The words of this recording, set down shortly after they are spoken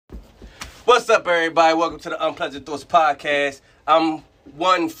What's up, everybody? Welcome to the Unpleasant Thoughts Podcast. I'm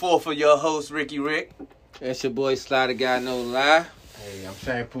 1/4 of your host, Ricky Rick. That's your boy Slider Guy, no lie. Hey, I'm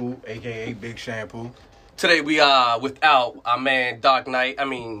Shampoo, a.k.a. Big Shampoo. Today we are without our man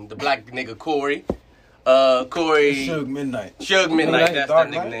the black nigga Corey. Corey. Suge Midnight. Suge Midnight, that's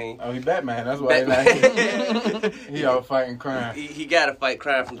Dark that nigga Knight? name. Oh, he Batman, that's why he not here. He out fighting crime. He gotta fight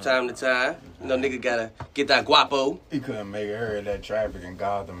crime from time to time. You know, nigga gotta get that guapo. He couldn't make it heard that traffic in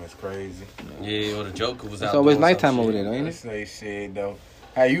Gotham is crazy. Yeah, or the Joker was out. It's always doing some nighttime over shit. there, ain't Let's it? say shit, though.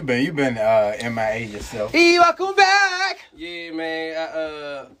 How you been? You been MIA yourself. Hey, welcome back! Yeah, man.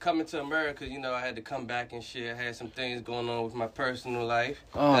 I coming to America, you know, I had to come back and shit. I had some things going on with my personal life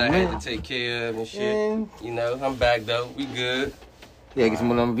Oh, that I man. had to take care of and shit. Man. You know, I'm back though. We good. Yeah, get some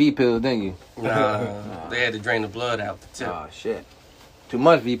of them V pills, didn't you? Nah, they had to drain the blood out the tip. Oh, shit. Too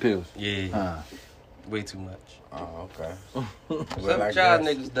much V pills. Yeah, way too much. Oh, okay. What's Well, up, I with y'all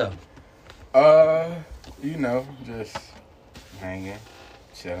guess- niggas though? You know, just hanging,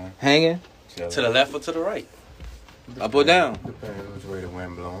 chilling. Hanging? To the left or to the right? Up or down? Depends which way the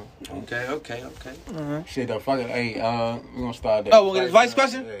wind blowing. Okay. Shit, though, fuck it. Hey, we gonna start that. Oh, we'll get the vice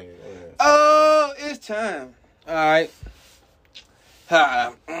question? Yeah. Oh, it's time. All right.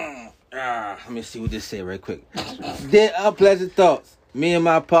 Let me see what this say right quick. Dear Unpleasant Thoughts. Me and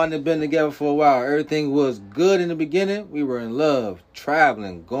my partner been together for a while. Everything was good in the beginning. We were in love,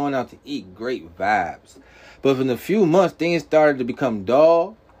 traveling, going out to eat, great vibes. But in a few months, things started to become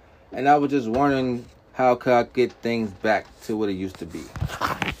dull, and I was just wondering how could I get things back to what it used to be.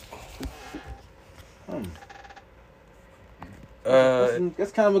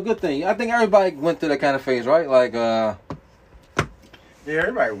 That's kind of a good thing. I think everybody went through that kind of phase, right? Like, Yeah,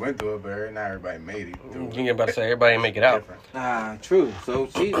 everybody went through it, but not everybody made it. You ain't about to say everybody ain't make it out. Different. true. So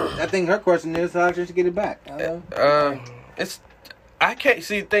I think her question is how should she get it back? I can't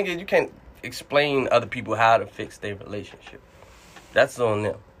see. The thing is, you can't explain other people how to fix their relationship. That's on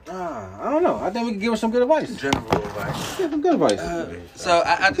them. I don't know. I think we can give her some good advice. General advice. Give some good advice. So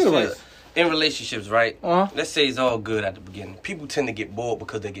I just Good feel advice. in relationships, right? Uh-huh. Let's say it's all good at the beginning. People tend to get bored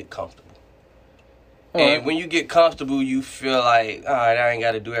because they get comfortable. All And right. when you get comfortable, you feel like, all right, I ain't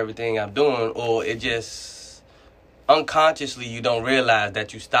got to do everything I'm doing, or it just unconsciously you don't realize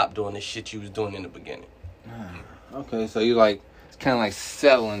that you stopped doing the shit you was doing in the beginning. Okay, so you like it's kind of like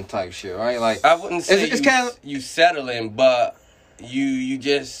settling type shit, right? Like I wouldn't say it's kind of you settling, but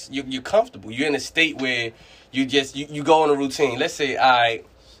you're comfortable. You're in a state where you go on a routine. Let's say, all right,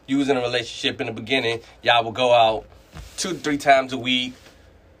 you was in a relationship in the beginning, y'all would go out 2-3 times a week.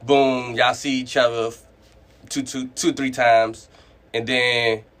 Boom, y'all see each other 2-3 times, and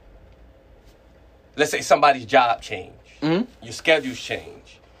then let's say somebody's job change, your schedules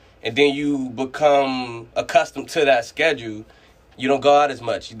change, and then you become accustomed to that schedule. You don't go out as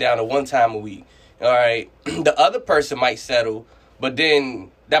much. You're down to 1 time a week. All right, the other person might settle, but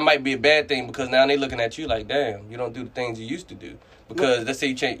then that might be a bad thing because now they looking at you like, damn, you don't do the things you used to do. Because let's say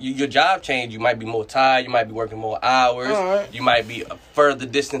you change, your job change, you might be more tired, you might be working more hours, Alright. you might be a further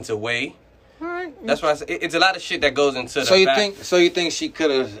distance away. all right. That's why I say it's a lot of shit that goes into the So you fact. think she could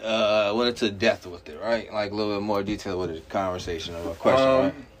have went into depth with it, right? Like a little bit more detail with the conversation or a question,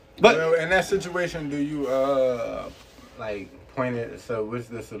 right? But Well, in that situation, do you like point it? So, what's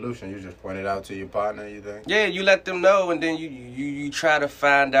the solution? You just point it out to your partner. You think? Yeah, you let them know, and then you try to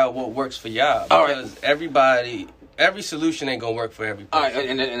find out what works for y'all. All right. Because every solution ain't gonna work for every all person. right,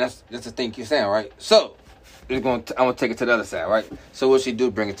 and that's the thing you're saying, right? So I'm gonna take it to the other side, right? So what she do,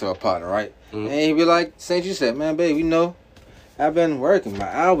 bring it to her partner, right? Mhm. And he be like, "Since you said, man, babe, you know, I've been working, my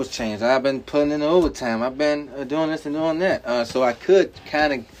hours changed, I've been putting in overtime, I've been doing this and doing that, so I could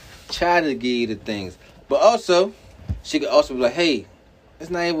kind of try to give you the things, but also she could also be like, hey, it's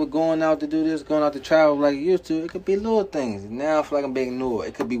not even going out to do this, going out to travel like you used to. It could be little things. Now I feel like I'm being ignored.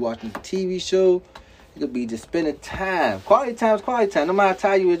 It could be watching a TV show." It could be just spending time. Quality time is quality time. No matter how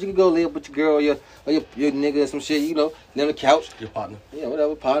tired you is, you can go live with your girl or your nigga or some shit, you know, lay on the couch. Your partner. Yeah,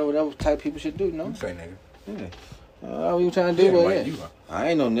 whatever partner, whatever type people should do, you know. You say nigga. Yeah. What you trying to do? Yeah, Well, like yeah. you are. I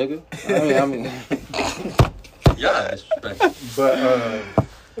ain't no nigga. I mean Yeah, disrespectful. But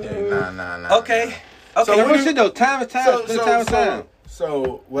yeah, nah. Okay. So so what what do- shit though? Time is time. Time is time.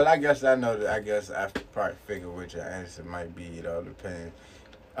 So, well, I guess I know that. I guess I probably figure what your answer might be. It all depends.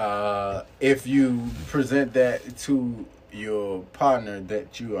 If you present that to your partner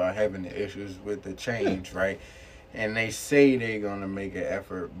that you are having the issues with the change, right? And they say they're gonna make an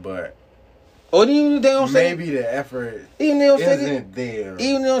effort, but Or even if they don't say maybe the effort even they don't say isn't there.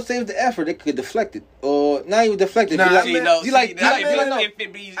 Even if they don't say the effort, they could deflect it, or not even deflect it. Nah, If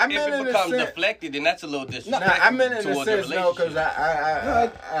it becomes sense, deflected, then that's a little disrespectful. I meant in a towards sense, no, because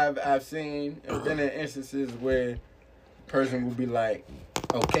relationship. I've seen and been in instances where person will be like,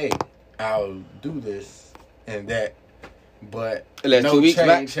 okay, I'll do this and that, but no 2 weeks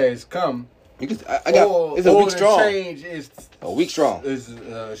change has come. It's a week strong. Change is a week strong. Is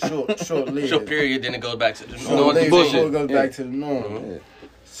short lived. Short period, then it goes back to the norm. norm. It goes back to the norm. Mm-hmm.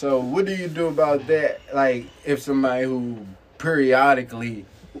 So what do you do about that? Like if somebody who periodically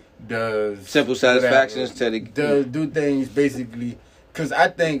does simple satisfactions, do things basically, because I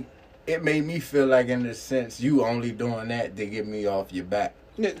think it made me feel like in a sense you only doing that to get me off your back.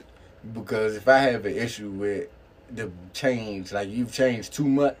 Yeah. Because if I have an issue with the change, like you've changed too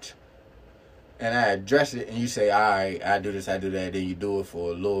much, and I address it, and you say, all right, I do this, I do that, then you do it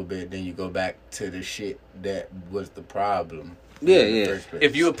for a little bit, then you go back to the shit that was the problem. Yeah.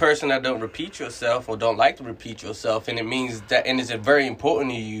 If you're a person that don't repeat yourself or don't like to repeat yourself, and it means that, and it's very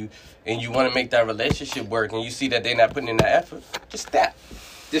important to you, and you want to make that relationship work, and you see that they're not putting in that effort, just stop.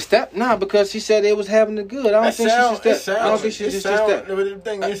 Just step? Nah, because she said they was having it good. I don't think she should step. I don't think she should step.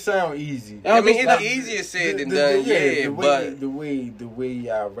 It sounds easy. I mean, it's easier said than done. But the way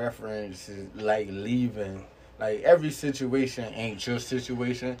y'all reference is like leaving. Like every situation ain't your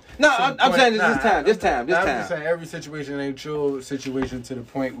situation. No, I'm saying this time. I'm just saying every situation ain't your situation to the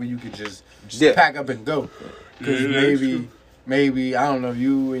point where you could just pack up and go. Because maybe I don't know,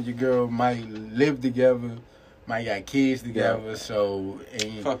 you and your girl might live together. Might got kids together, so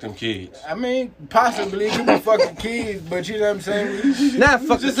fuck them kids. I mean, possibly it could be fucking kids, but you know what I'm saying? Not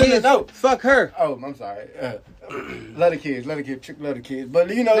fuck the kids. No, fuck her. Oh, I'm sorry. Love the kids, chick love the kids.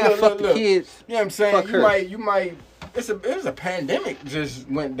 But you know, look, the kids. You know what I'm saying? Fuck her. You might. It was a pandemic just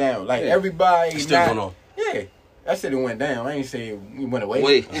went down. Like everybody still going on. Yeah. I said it went down. I ain't say it went away.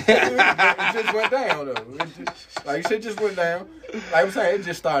 Wait. It just went down though. Like shit just went down. Like I'm saying, it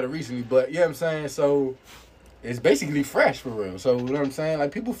just started recently, but you know what I'm saying? So it's basically fresh for real. So, you know what I'm saying?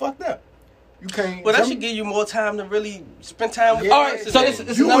 Like, people fucked up. You can't... Well, that should give you more time to really spend time with... Yeah, all right, so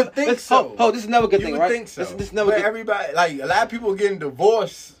this you would think so. This is another good thing, right? You would think so. This never but everybody... Like, a lot of people getting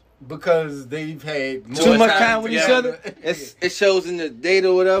divorced because they've had... Too much time with each other. It shows in the date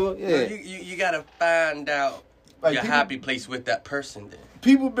or whatever. Yeah. You gotta find out your happy place with that person then.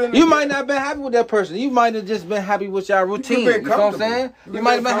 You might not have been happy with that person. You might have just been happy with your routine. You know what I'm saying? You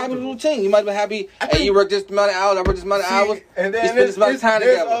might have been happy with the routine. You might have been happy, hey, you work this amount of hours, I work this amount of hours. And then you spend this amount of time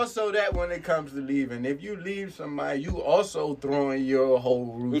together. There's also that when it comes to leaving. If you leave somebody, you also throwing your whole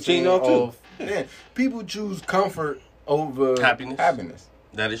routine off. Yeah, people choose comfort over happiness.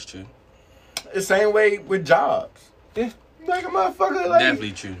 That is true. The same way with jobs. Yeah. Like a motherfucker, like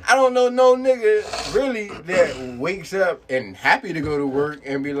definitely true. I don't know no nigga really that wakes up and happy to go to work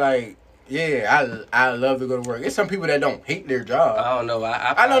and be like, yeah, I love to go to work. It's some people that don't hate their job. I don't know.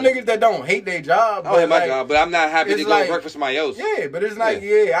 I know niggas that don't hate their job. I don't hate my job, but I'm not happy to go work for somebody else. Yeah, but it's like,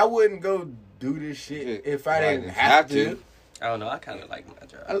 I wouldn't go do this shit if I didn't have to. I don't know. I kind of like my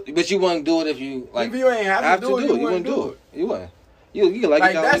job. But you wouldn't do it if you like. If you ain't have to do it, you wouldn't do it. You wouldn't. You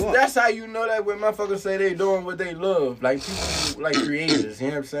like that's how you know that when motherfuckers say they doing what they love. Like people like creators, you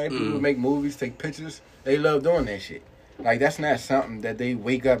know what I'm saying? People who make movies, take pictures, they love doing that shit. Like that's not something that they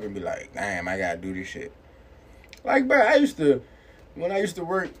wake up and be like, damn, I gotta do this shit. Like, bro, when I used to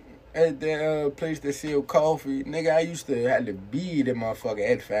work at the place that sell coffee, nigga, I used to have to be the motherfucker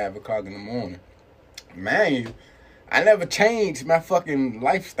at 5 o'clock in the morning. Man, I never changed my fucking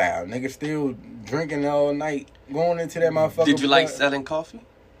lifestyle. Nigga still drinking all night, going into that motherfucker. Did you like selling coffee?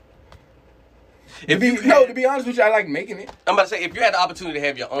 To be honest with you, I like making it. I'm about to say, if you had the opportunity to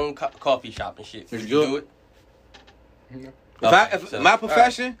have your own coffee shop and shit, would you do it? No. If my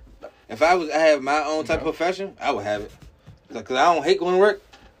profession, if I had my own type of profession, I would have it. Because I don't hate going to work,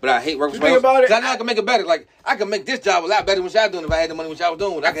 but I hate working for myself. Because I know I can make it better. Like, I can make this job a lot better than what y'all doing if I had the money what y'all was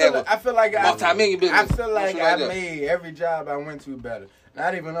doing. I feel like I made every job I went to better.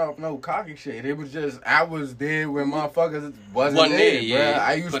 Not even off no cocky shit. It was just I was there when motherfuckers wasn't there, yeah. Bro.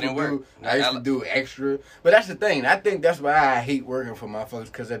 I used to do extra. But that's the thing. I think that's why I hate working for motherfuckers.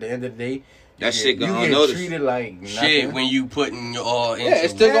 Because at the end of the day, that shit going you unnoticed. Get treated like nothing. Shit when you putting your all into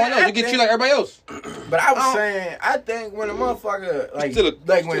it's still going on. You get treated like everybody else. But I was saying, I think when a motherfucker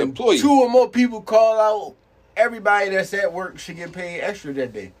when employee. 2 or more people call out, everybody that's at work should get paid extra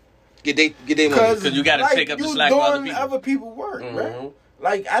that day. Get they money. Because you got to take up the slack for other people. Other people work, right?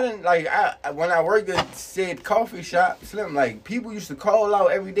 Like I didn't like I when I worked at said coffee shop, Slim, like people used to call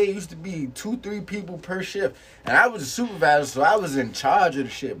out every day. It used to be 2-3 people per shift, and I was a supervisor, so I was in charge of the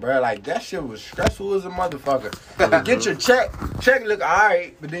shit, bro. Like that shit was stressful as a motherfucker. Get your check look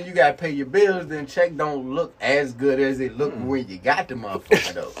alright, but then you gotta pay your bills. Then check don't look as good as it looked when you got the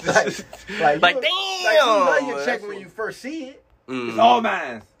motherfucker though. Like damn, you know your check when you first see it. It's all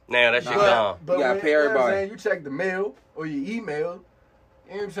mine. Now that shit gone. But You gotta pay everybody. You check the mail or your email.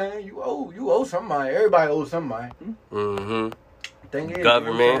 You know what I'm saying? You owe somebody. Everybody owes somebody. Thing is,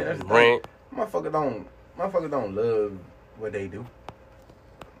 Government, rent. Motherfucker don't love what they do.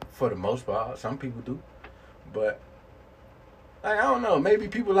 For the most part, some people do, but like I don't know. Maybe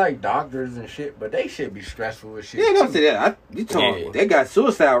people like doctors and shit, but they should be stressful with shit. Yeah, don't say that. They got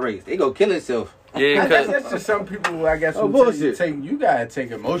suicide rates. They go kill themselves. Yeah, that's just some people. I guess. Bullshit. You gotta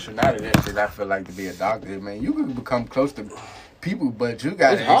take emotion out of that shit. I feel like to be a doctor, man, you can become close to people, but you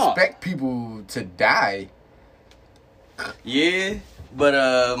gotta expect people to die. Yeah, but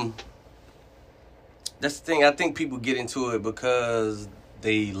that's the thing. I think people get into it because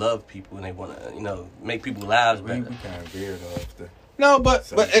they love people and they want to, make people's lives better. We kind of veered off the. No, but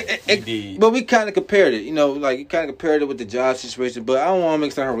we kind of compared it. Like you kind of compared it with the job situation. But I don't want to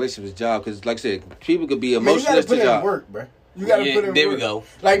mix our relationship with job because, like I said, people could be emotionless to job. You gotta put in work, bro. You gotta put in work. There we go.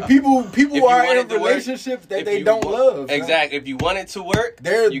 Like people are in relationships that they don't love. Exactly. If you want it to work,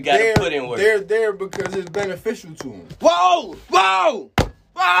 you gotta put in work. They're there because it's beneficial to them. Whoa!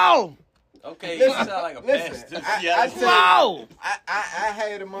 Okay, you sound like a pest. I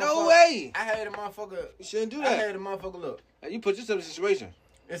had a motherfucker. No way. I had a motherfucker. You shouldn't do I that. had a motherfucker. Look, You put yourself in a situation.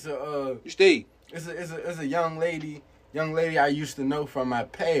 it's a You stayed. It's a young lady I used to know from my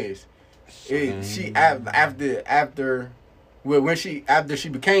past. She after she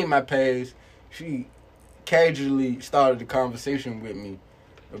became my past, she casually started the conversation with me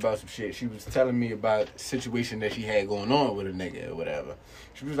about some shit. She was telling me about a situation that she had going on with a nigga or whatever.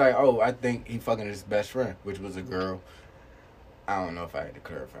 She was like, "Oh, I think he fucking his best friend," which was a girl. I don't know if I had to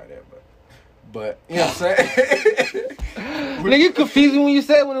clarify that, but you know what I'm saying? Nigga, you confused me when you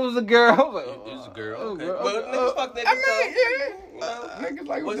said when it was a girl. It was a girl. Okay. Well, niggas fuck that. Niggas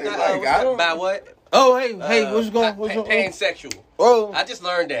like what's that? that? Like, I don't. By what? Oh, hey, what's going on? Pansexual. Oh, I just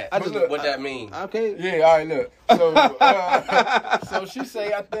learned that. What that means. Okay. Yeah, all right, look. So, so she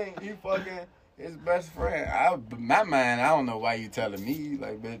say, I think he fucking his best friend. My mind, I don't know why you telling me,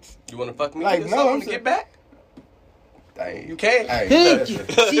 like, bitch. You want to fuck me? Like, no, to get back? Dang. You can. Thank you.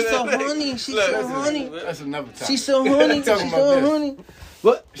 She's so honey. She's so honey. That's another time. She's so honey. She's so honey.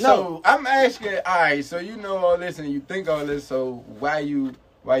 But no. So I'm asking, all right, so you know all this and you think all this, so why you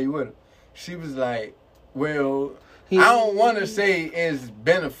with her? She was like, well, I don't want to say it's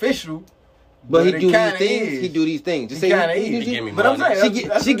beneficial, but he do these kinda things. is. He do these things. Just He say kinda is. Give me But I'm money.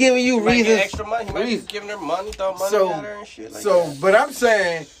 saying she giving you He might get reasons. extra money. He might be giving her money, throw money at her and shit like so, that. but I'm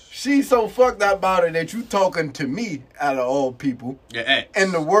saying she's so fucked up about it that you talking to me out of all people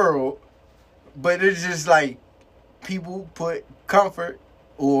in the world, but it's just like people put comfort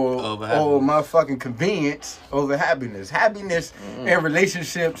or motherfucking convenience over happiness. Happiness and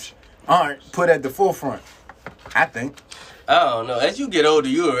relationships aren't put at the forefront, I think. I don't know. As you get older,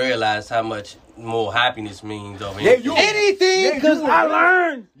 you'll realize how much more happiness means over anything, because I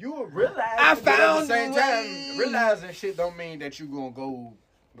learned. You will realize. I but at found the same the way. time, realizing shit don't mean that you gonna go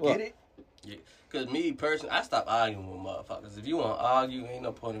get it. Yeah. Because me, personally, I stopped arguing with motherfuckers. If you want to argue, ain't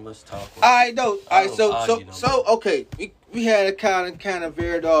no point in us talking. I know. I don't So okay. We had a kind of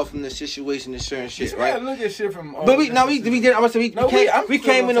veered off from the situation and certain shit, right? Yeah, look at shit from. But we did. I must say we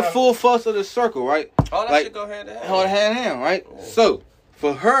came in the full fuss of the circle, right? All that shit go hand in hand. All hand in hand, right? Yeah. So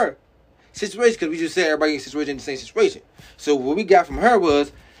for her situation, because we just said everybody in situation in the same situation. So what we got from her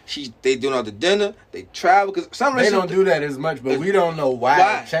was they doing all the dinner, they travel because some they don't do that as much, but we don't know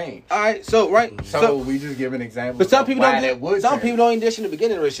why it changed. All right, so we just give an example. But some people don't. Some people don't even dish in the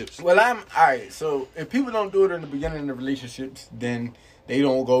beginning of relationships. Well, all right. So if people don't do it in the beginning of relationships, then they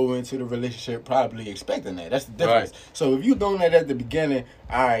don't go into the relationship probably expecting that. That's the difference. Right. So if you're doing that at the beginning,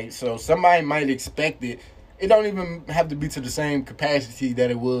 all right. So somebody might expect it. It don't even have to be to the same capacity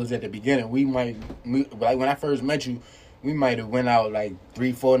that it was at the beginning. Like when I first met you, we might have went out like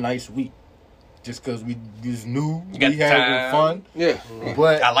 3-4 nights a week, just because we just knew we had fun. Yeah,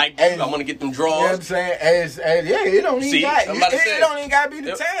 but I like you. I want to get them draws. You know what I'm saying? It don't even got to be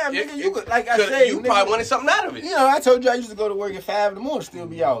the time. Nigga, you could, like I said, you probably wanted something out of it. You know, I told you I used to go to work at 5 in the morning, still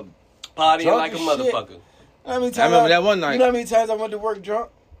be out partying like a motherfucker. You know how many times I remember that one night. You know how many times I went to work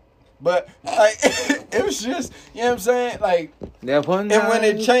drunk? But like, it was just, you know what I'm saying? Like, that one night. And when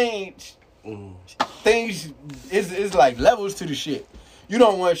it changed, things is like levels to the shit. you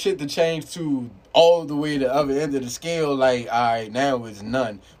don't want shit to change to all the way to the other end of the scale. Like, all right, now it's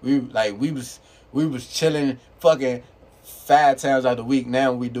none. We was chilling fucking 5 times out of the week.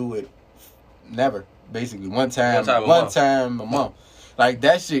 Now we do it never. Basically, one time a month. Like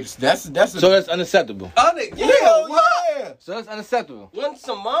that shit. That's So that's unacceptable. yeah. So that's unacceptable. Once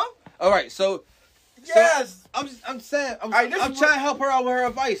a month. All right. So Yes. I'm saying I'm Alright, trying to help her out with her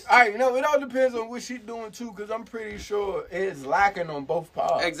advice. All right, it all depends on what she's doing too, because I'm pretty sure it's lacking on both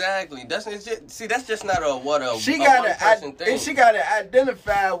parts. Exactly. That's just not a She one person thing. and she gotta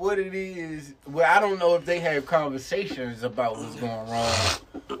identify what it is. Well, I don't know if they have conversations about what's going wrong,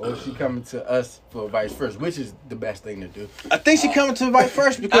 or if she coming to us for advice first, which is the best thing to do. I think she coming to advice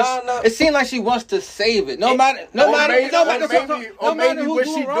first because it seems like she wants to save it. No matter Maybe who's what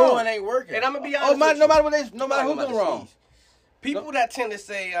she wrong. doing ain't working. And I'm gonna be honest. with you. No matter who's doing wrong. People that tend to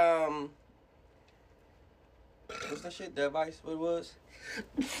say, what's that shit? The advice? What it was?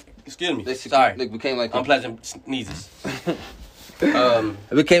 Excuse me. Sorry. It became like unpleasant sneezes.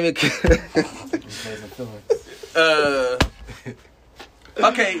 It became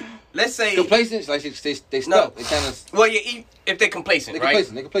Okay, let's say complacent. Like they stuck. No. They kind of. Well, if they're complacent, right?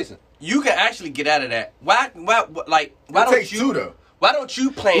 They're complacent. You can actually get out of that. Why don't you? Though. Why don't you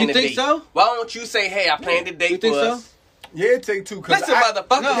plan the date? You think so? Why don't you say, hey, I planned the date for us? Yeah, it take 2. Listen,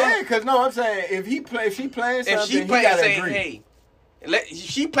 motherfucker. Yeah, because I'm saying if she playing something, If she he gotta say, agree. hey,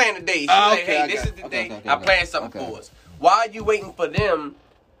 she planned the date. She Okay, hey, this is the day. I planned something for us. Why are you waiting for them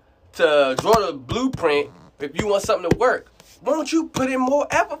to draw the blueprint if you want something to work? Why don't you put in more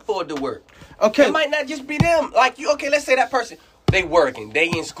effort for it to work? Okay. It might not just be them. Like you. Okay, let's say that person. They working. They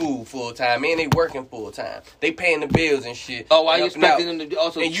in school full time. And they working full time. They paying the bills and shit. Oh, why you expecting them to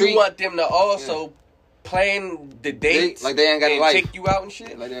also and treat? You want them to also plan the dates like they ain't got a life. Take you out and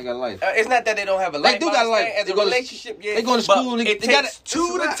shit. Like they ain't got a life. It's not that they don't have a life. They do got a life. As a relationship, yeah. They go to school. But it takes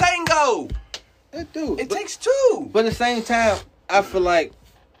 2 to tango. It do. It takes 2. But at the same time, I feel like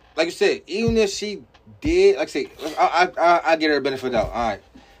you said, even if she did, like I say, I get her a benefit out. All right.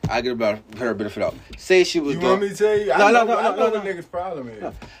 I get her benefit out. Say she was. You want me to tell you? I know what niggas' problem is.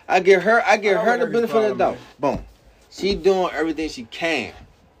 No. I give her the benefit of the doubt. Boom. She doing everything she can.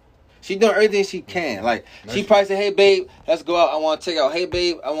 Like she probably say, "Hey babe, let's go out. I want to take out. Hey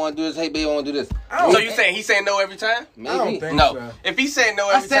babe, I want to do this. Hey babe, I want to do this." So you saying he's saying no every time? Maybe. I don't think No. so. If he's saying no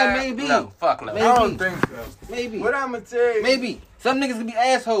every time, maybe. No, fuck no. Maybe. I don't think so. Maybe. What I'm gonna tell you? Maybe some niggas can be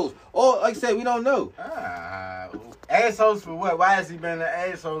assholes, or like I said, we don't know. Assholes for what? Why has he been an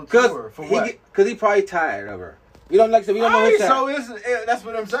asshole to her? For what? Because he probably tired of her. We don't like. So we don't know his side. So that's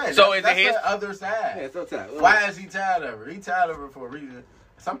what I'm saying. So is it that's his the other side? Yeah, so tired. Why is he tired of her? He tired of her for a reason.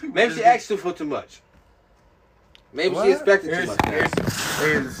 Some people. Maybe she asked him for too much. Maybe she expected too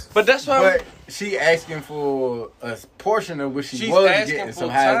much. But that's why. But she asking for a portion of what she She's was asking getting. for So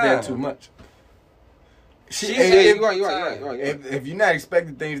how is that time. too much? You're right. If you're not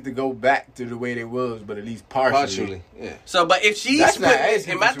expecting things to go back to the way they was, but at least partially. Yeah. So, but if she's That's not putting,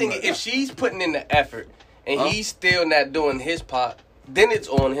 asking in my for too thinking, much. if she's putting in the effort and he's still not doing his part, then it's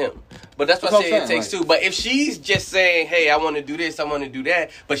on him. But that's what I say it takes 2. But if she's just saying, "Hey, I want to do this, I want to do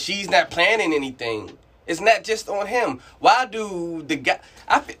that," but she's not planning anything, it's not just on him. Why do the guy?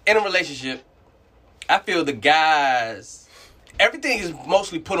 In a relationship, I feel the guys. Everything is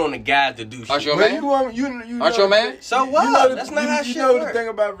mostly put on the guys to do shit. Aren't you a Well, man? Aren't you a man? So what? That's not how shit You know work. the thing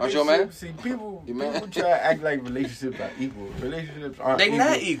about Aren't you a man? relationships? See, people try to act like relationships are equal. Relationships aren't They equal.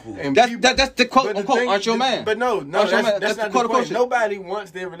 not equal. And That's people- the quote but the unquote. thing- Aren't you a man? But no, Aren't you a man? that's That's not the quote the point. unquote. Nobody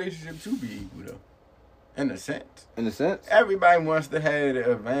wants their relationship to be equal, though. In a sense. In a sense. Everybody wants to have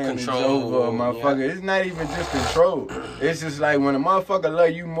the advantage Control, over a motherfucker. yeah. It's not even just control. It's just like when a motherfucker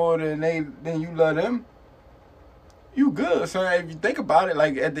love you more than you love them, you good. So if you think about it,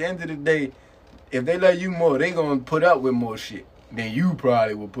 like at the end of the day, if they love you more, they gonna put up with more shit than you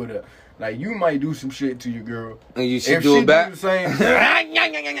probably would put up. Like you might do some shit to your girl, And you should if do she it back. do the same thing.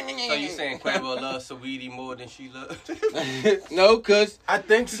 So you saying Quavo loves Saweetie more than she loves? No, cause I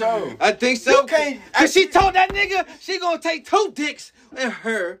think so. I think so. You can't- Cause she told that nigga she gonna take 2 dicks and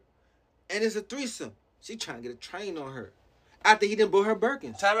her, and it's a threesome. She trying to get a train on her after he done bought her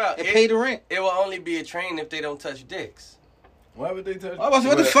Birkins Time out. and paid the rent. It will only be a train if they don't touch dicks. Why would they touch? I was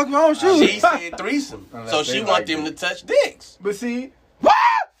what the fuck wrong with you? She said threesome, Unless so they she like want them it. to touch dicks. But see, What?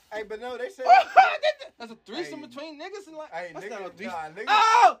 hey, but no, they say. That's a threesome Hey. between niggas and like. Hey, That's niggas, not a threesome. nah, niggas,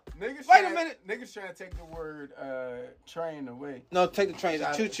 Oh! niggas Wait a minute. Niggas trying to take the word train away. No, take the train.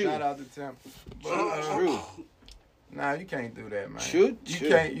 Shout Choo choo. out the temple. But, True. nah, you can't do that, man. Choo You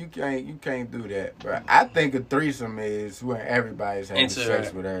choo. can't do that, bro. I think a threesome is when everybody's having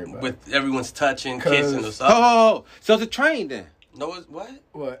sex with everybody. With everyone's touching, 'Cause- kissing, or something. Oh, so it's a train then. No, it's what?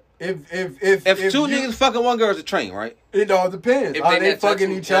 What? If two niggas fucking one girl, it's a train, right? It all depends. If Are they not fucking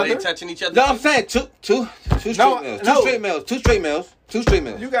touching, each other? Are they touching each other? No, I'm saying two straight males. Two straight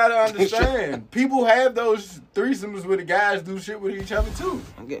males. You gotta understand. People have those threesomes where the guys do shit with each other too.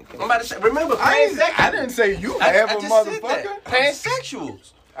 Okay. I'm about to say, remember, I didn't say you have a motherfucker.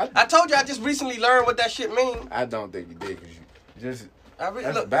 Pansexuals. I told you I just recently learned what that shit means. I don't think you did, because you just,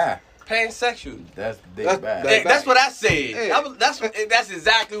 that's look, bad. Pansexual. That's bad. That's what I said. Yeah. That's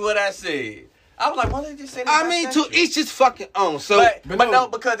exactly what I said. I was like, why did they just say that? I mean, to each his fucking own. So, but no,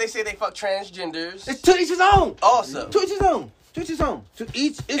 because they say they fuck transgenders. It's to each his own. Also. To each his own. To each his own. To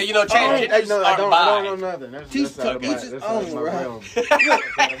each his and you know, transgenders I don't know nothing. To each his own, right?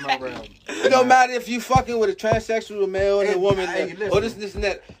 That's my realm. It don't matter if you fucking with a transsexual male and a woman, or this and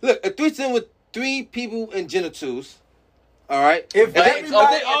that. Look, a threesome with 3 people and genitals. All right. If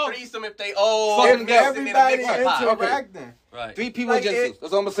everybody interacting, right? 3 people and genitals.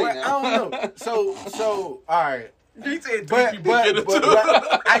 That's all I'm gonna say now. I don't know. So all right. He said 3 But people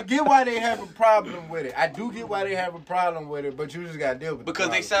but I get why they have a problem with it. I do get why they have a problem with it, but you just gotta deal with it. Because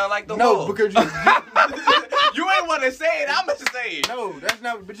they sound like the No, whore. because you ain't want to say it. I'm gonna say it. No, that's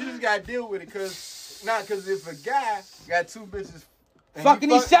not. But you just gotta deal with it, because if a guy got 2 bitches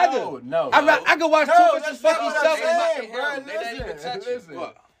fucking each other. No. I can watch 2 bitches fuck each other. Listen.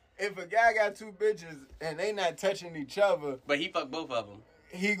 If a guy got 2 bitches and they not touching each other, but he fucked both of them,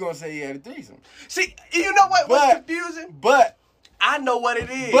 he gonna say he had a threesome. See, you know what's confusing? But I know what it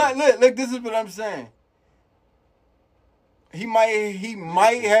is. But look, this is what I'm saying. He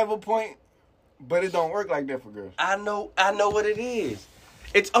might have a point, but it don't work like that for girls. I know what it is.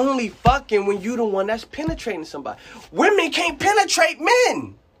 It's only fucking when you the one that's penetrating somebody. Women can't penetrate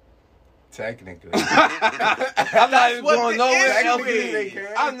men. Technically. I'm not even going nowhere.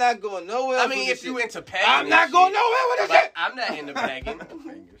 I'm not going nowhere. I mean, if you into pegging, I'm not going nowhere with this. I'm not into pegging.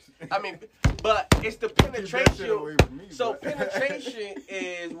 I mean, but it's the penetration. So penetration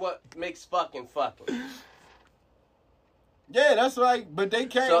is what makes fucking. Yeah, that's like, but they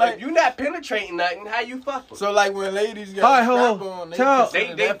can't. So like, if you not penetrating nothing, how you fucking? So like when ladies got strap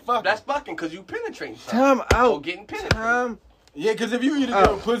on, that's fucking because you penetrating something. Time out. Or getting penetrated. Yeah, because if you eat a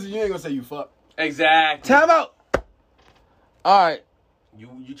girl pussy, you ain't gonna say you fuck. Exactly. Time out. All right.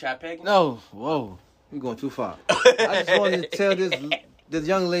 You try pegging? No. Whoa. We going too far. I just wanted to tell this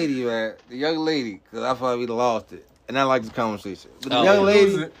young lady, man. The young lady, because I thought we lost it. And I like this conversation. But the young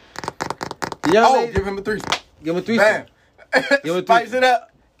lady. Give him a threesome. Give him a threesome. Give him a Spice it up.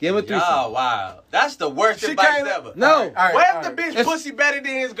 Give him a threesome. Oh, wow. That's the worst advice ever. No. All right, what if the bitch pussy better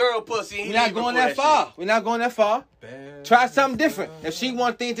than his girl pussy? We're not going that far. We're not going that far. Try something different. If she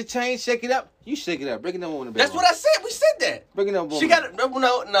want things to change, shake it up. You shake it up. Bring it up on the bed. That's what I said. We said that. Bring it up on She got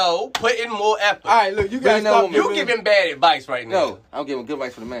no. Put in more effort. All right, look, you guys stop. You giving bad advice right now. No, I'm giving good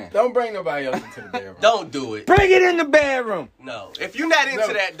advice for the man. Don't bring nobody else into the bedroom. Don't do it. Bring it in the bedroom. No, if you're not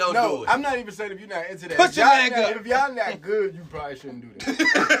into that, don't do it. I'm not even saying if you're not into that. Put your leg up. If y'all not good, you probably shouldn't do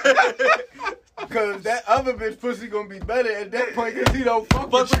that. Because that other bitch pussy gonna be better at that point because he don't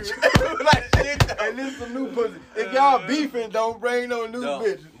fuck with you. Like shit, and this some new pussy. If y'all beefing, don't bring no new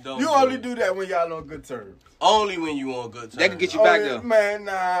bitch. You only do that when y'all on good terms. Only when you on good terms. That can get you back there. Man,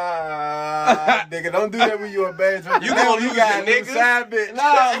 nah. Nigga, don't do that when you on bad terms. You gonna lose your nigga. Side bitch.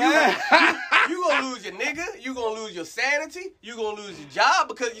 Nah, man. You gonna lose your nigga. You gonna lose your sanity. You gonna lose your job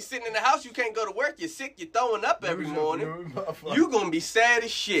because you're sitting in the house. You can't go to work. You're sick. You're throwing up every morning. You gonna be sad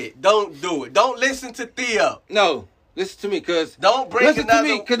as shit. Don't do it. Don't listen to Theo. No. Listen to me, cause don't bring listen another.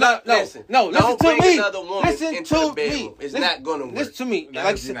 To me, cause listen to me. Another woman listen into to the bedroom. It's not gonna work. Listen to me.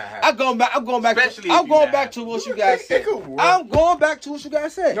 Like I'm going back. I'm going back to what you guys said. I'm going back to what you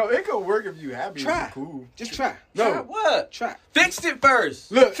guys said. No, it could work if you happy. Try. Cool. Just try. No. Try what? Try. Fix it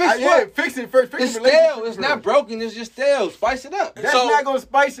first. Look, fix what? Fix it first. It's stale. It's not broken. It's just stale. Spice it up. That's not gonna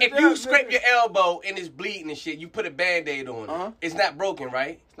spice it up. If you scrape your elbow and it's bleeding and shit, you put a Band-Aid on it. It's not broken,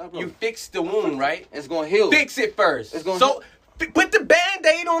 right? It's not broken. You fix the wound, right? It's gonna heal. Fix it first. It's gonna heal. Put the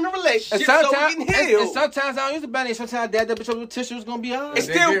Band-Aid on the relationship so it can heal. And sometimes I don't use the Band-Aid. Sometimes I dab that bitch over with tissue. It's gonna be alright. It's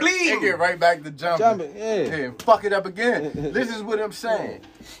still bleeding. It get right back to jumping. Yeah. And fuck it up again. This is what I'm saying.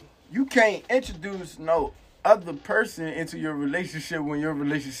 You can't introduce no other person into your relationship when your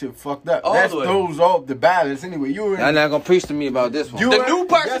relationship fucked up. That throws off the balance anyway. You're not gonna preach to me about this one. The new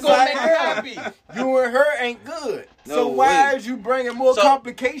person gonna make her happy. You and her ain't good. So why is you bringing more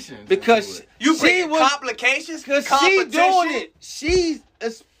complications? Because you bring complications. Because she's doing it.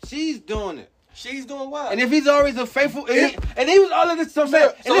 She's doing it. She's doing well. And if he's always a faithful, and he was all of this, so I'm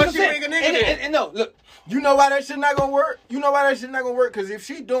saying. So what you bring a nigga in? And no, look. You know why that shit not gonna work? You know why that shit not gonna work? Because if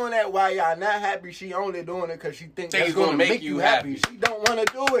she doing that while y'all not happy, she only doing it because she thinks that's gonna make you happy. She don't want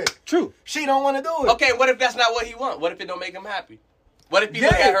to do it. True. She don't want to do it. Okay, what if that's not what he want? What if it don't make him happy? What if he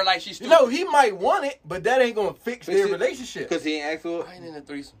look at her like she's stupid? No, he might want it, but that ain't gonna fix their relationship. Because he ain't asked for it. I ain't in a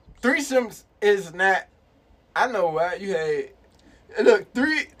threesome. Threesomes is not. I know what you had. Look,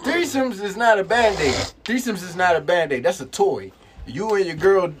 threesomes is not a band-aid. Threesomes is not a band-aid. That's a toy. You and your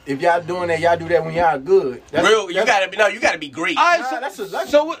girl, if y'all doing that, y'all do that when y'all good. You gotta be great. All right, that's a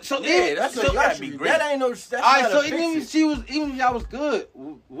luxury. That's a luxury. That ain't no. That's all right, not so a even fix if she was, even if y'all was good,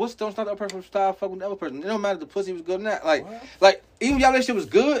 what's don't stop that person from style fucking the other person? It don't matter if the pussy was good or not. Like even if y'all relationship was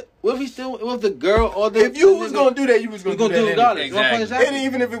good, what if he still with the girl or the? If you was gonna do that, you was gonna do that regardless. Exactly. And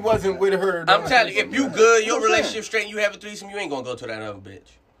even if it wasn't with her, I'm telling you, if you good, your relationship straight, and you have a threesome, you ain't gonna go to that other bitch.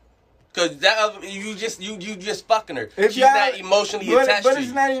 Cause that other, you just fucking her. She's not emotionally attached to you. But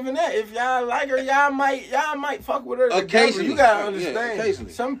it's not even that. If y'all like her, y'all might fuck with her. Occasionally. You gotta understand.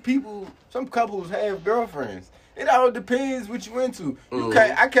 Occasionally. Some couples have girlfriends. It all depends what you into.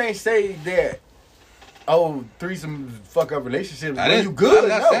 I can't say that. Oh, threesome fuck up relationships. When you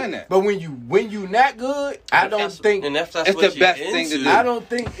good, I'm not saying that. But when you not good, I don't think. And that's it's the best thing to do. I don't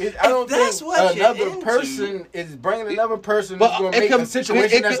think another person is bringing another person who's going to make a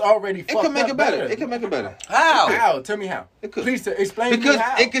situation that's already fucked up. It can make it better. It can make it better. How? Tell me how. It could. Please explain because me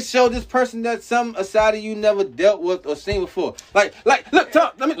how. It could show this person that some side of you never dealt with or seen before. Like, look,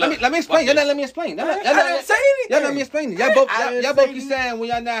 Tom, let me explain. Y'all let me explain. I didn't say anything. Y'all let me explain. Y'all both keep saying when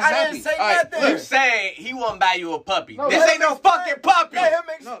y'all not happy. I didn't say nothing. You saying he won't buy you a puppy. This ain't no fucking puppy. Let him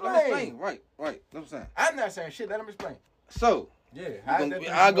explain. No, let me explain. Right. What I'm saying. I'm not saying shit. Let him explain. So, yeah,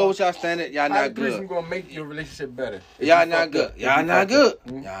 I'll go with y'all standard. Y'all not good. I'm going to make your relationship better. Y'all not good. Y'all not good.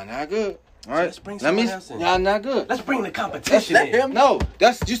 Y'all not good. All right. Let's bring someone else in. Y'all not good. Let's bring the competition in. No,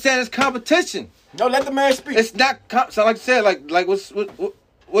 that's you saying it's competition. No, let the man speak. It's not. So like I said, like what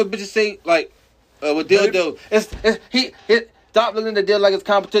bitches say like with dildo. He stop looking at the deal like it's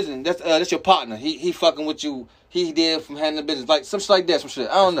competition. That's your partner. He fucking with you. He did from handling business like some shit like that. Some shit.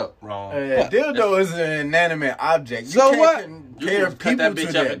 I don't know. Wrong. Dildo is an inanimate object. So what? You can cut that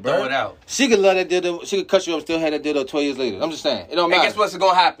bitch up and throw it out. She could love that dildo. She could cut you up and still have that dildo 12 years later. I'm just saying. It don't matter. And guess what's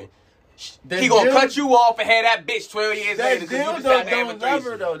gonna happen? He gonna cut you off and have that bitch 12 years later because you decided to have a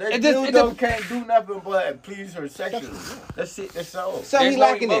threesome. That dildo can't do nothing but please her sexually. That's it. That's all. So he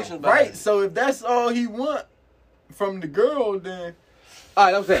liking it. Right. So if that's all he want from the girl, then. All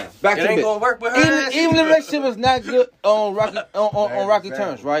right, I'm saying back to the ain't gonna work with her. Even the relationship is not good on rocky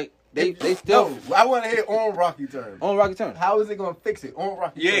terms, right? They still. No, I want to hear on rocky terms. On rocky terms. How is it gonna fix it on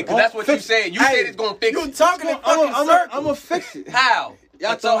rocky? Yeah, terms? because that's what you said. You said it's gonna fix it. You talking in fucking circles. I'm gonna fix it. How?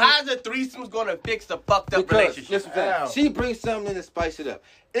 Y'all So how's the threesomes gonna fix the fucked up relationship? How? She brings something in to spice it up.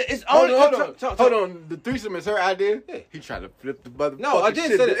 It's Hold only on. The threesome is her idea. Yeah. He tried to flip the motherfucker. No, I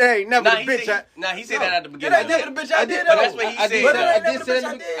didn't say that. Hey, never Nah, the bitch. he said that at the beginning. I did. The bitch I did. But that's what he said.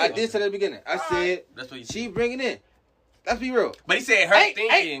 I did say that at the beginning. I said That's what he she bring it in. Let's be real. But he said her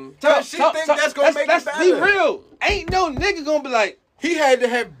thinking. She think that's gonna make it better. Let's be real. Ain't no nigga gonna be like. He had to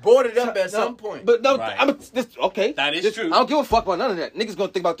have brought it up at some point. But no, Right. Okay. That is true. I don't give a fuck about none of that. Niggas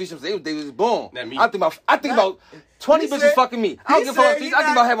gonna think about threesomes. They was born. Not me. I think about 20 bitches fucking me. I don't give a fuck about threesomes. I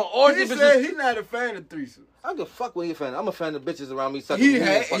think about having orgies. He said he's not a fan of threesomes. I don't give a fuck what he a fan of. I'm a fan of bitches around me sucking He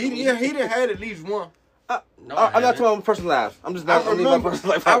me. done had at least one. No, I'm not talking about my personal life. I'm just not leaving my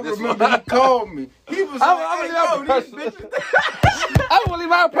personal life I out this remember one. he called me. He was I'm like, these bitches. I don't leave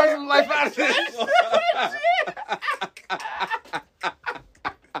my personal life out of this.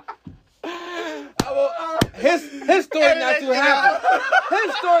 His story not too happy.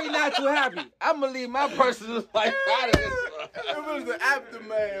 His story not too happy. I'm gonna leave my personal life out of this. It was the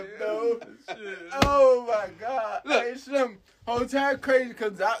aftermath, though. Oh my God! Look. Hey, Slim, whole time crazy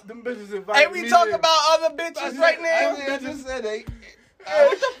because them bitches invited Hey, me. we talking about other bitches right now? I just said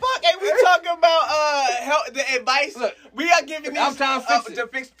What the fuck? Hey, we talking about the advice. Look, we are giving these I'm trying to fix it. to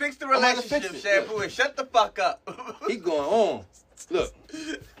fix the I'm trying to relationship, fix it. shampoo, and shut the fuck up. He going on.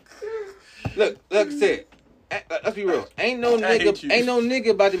 Look, like I said, let's be real. Ain't no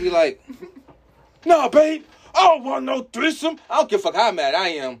nigga about to be like, nah, babe, I don't want no threesome. I don't give a fuck how mad I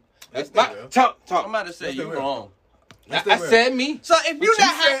am. Talk. I'm about to say you wrong. I said me. So if you're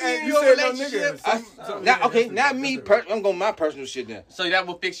not happy in your relationship, Not me. I'm going my personal shit then. so that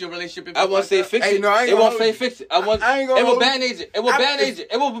will fix your relationship. I won't say fix Hey, it. no, I ain't It gonna won't hold say you. fix it. I ain't gonna It will hold bandage it. It will bandage it.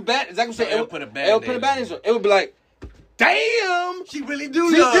 It will be bad. Exactly what I'm saying. It'll put a It will put a Band-Aid bandage on. It will be like, damn, She really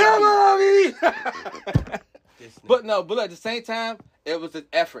do she love still you. love me. But at the same time, it was an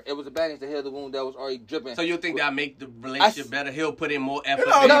effort. It was a bandage to heal the wound that was already dripping. So you think that'll make the relationship better? He'll put in more effort.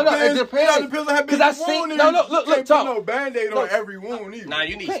 No, it depends on how big the wound is. Look, talk. No Band-Aid on every wound either. Nah,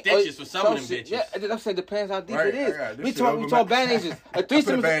 you need stitches for some of them bitches. Yeah, I'm saying it depends how deep it is. We talk Band-Aids. A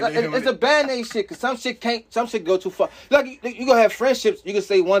threesome it's a Band-Aid shit, because some shit go too far. Like, you gonna have friendships, you can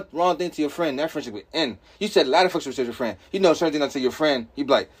say one wrong thing to your friend, that friendship will end. You said a lot of friendships to your friend. You know certain things I tell your friend, you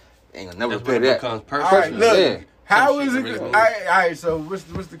be like, ain't gonna never repair that. All right, look. How is it? All right. So, what's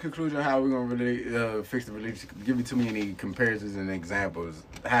the conclusion? Of how we gonna really fix the relationship? Give me too many comparisons and examples.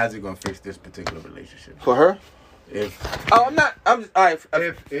 How's it gonna fix this particular relationship for her? I'm just all right.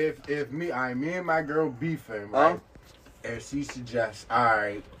 If me and my girl beefing, right? And she suggests, all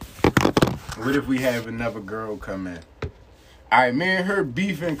right, what if we have another girl come in? All right, me and her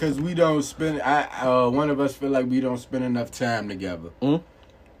beefing because we don't spend. One of us feel like we don't spend enough time together, or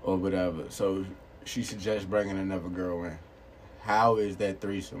whatever. So she suggests bringing another girl in. How is that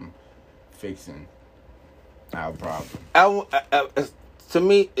threesome fixing our problem? To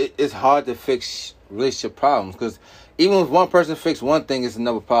me, it's hard to fix relationship problems because even if one person fix one thing, it's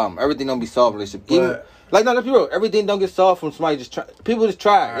another problem. Everything don't be solved in relationship. Let's be real. Everything don't get solved from somebody just try. People just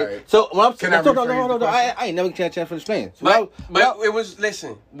try. Right. So when I'm talking, I ain't never get a chance to explain. So but it was,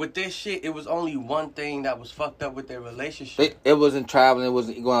 listen, with this shit, it was only one thing that was fucked up with their relationship. It wasn't traveling. It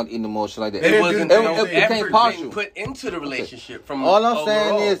wasn't going out eating the more shit like that. It wasn't no effort being put into the relationship. From all I'm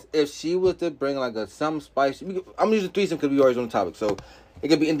saying is, if she was to bring like some spice, I'm using threesome because we always on the topic. So it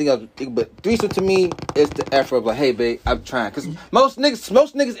could be anything else, but threesome to me is the effort of like, hey, babe, I'm trying. Because most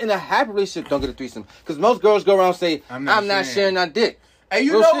niggas in a happy relationship don't get a threesome. Because most girls go around and say, I'm not sharing that dick. Hey,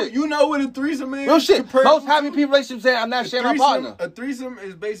 you know what a threesome is? Real shit. Most happy people relationships say, I'm not sharing my partner. A threesome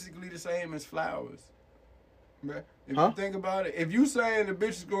is basically the same as flowers. If you think about it, if you saying the bitch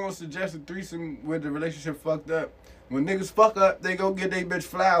is going to suggest a threesome with the relationship fucked up, when niggas fuck up, they go get they bitch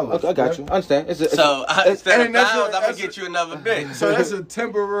flowers. Okay, I got you. I understand. Instead of flowers, I'm going to get you another bitch. So that's a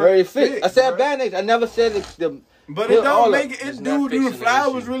temporary fix. I said Band-Aids. I never said the... But it don't make it... Do the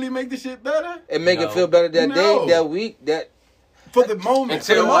flowers really make the shit better? It make it feel better that day, that week, that... For the moment.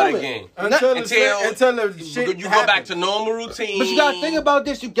 Until what again? Until the shit you go back to normal routine. But you gotta think about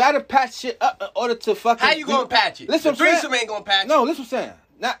this. You gotta patch shit up in order to fucking... How you gonna patch it? Listen, the threesome ain't gonna patch it. No, listen what I'm saying.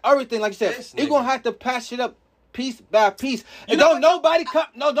 Not everything, like you said. You're gonna have to patch it up piece by piece. And don't nobody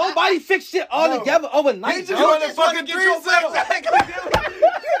fix shit all together overnight. He just want to fucking get your There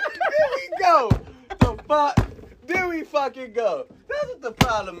we go. The fuck? There we fucking go. That's what the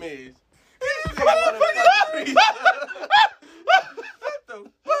problem is. What the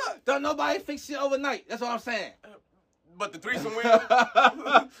fuck? Don't nobody fix shit overnight. That's what I'm saying. But the threesome will.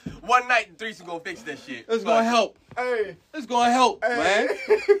 One night the threesome gonna fix that shit. It's gonna help. Hey. It's gonna help, man.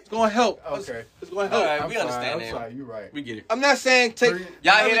 It's gonna help. Okay. It's gonna help. All right, we understand that. I'm sorry, you're right. We get it. I'm not saying take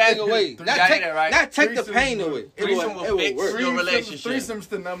y'all hear that? away. Y'all hear that, right? Not take the pain away. Threesome will fix your relationship. Threesomes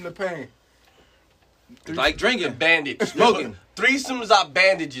to numb the pain. Like drinking. Bandage. Smoking. Threesomes are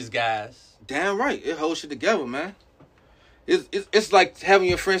bandages, guys. Damn right. It holds shit together, man. It's like having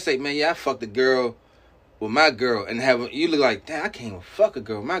your friend say, man, yeah, I fucked a girl with my girl, and you look like, damn, I can't even fuck a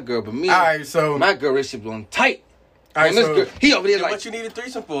girl with my girl, but me, my girl relationship on tight. And this girl, he over there like, what you need a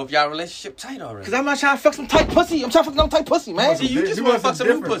threesome for if y'all relationship tight already? Because I'm not trying to fuck some tight pussy. I'm trying to fuck some tight pussy, man. See, you just want to fuck some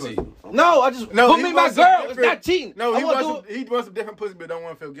new pussy. No, I just put me my girl. It's not cheating. No, he wants some different pussy, but don't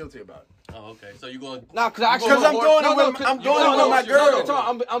want to feel guilty about it. Oh, okay. So you going? Nah, because I'm doing it with my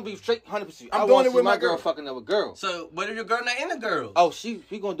girl. I'm be straight 100%. I'm doing it with my girl. Fucking another girl. So what if your girl not in a girl? Oh, we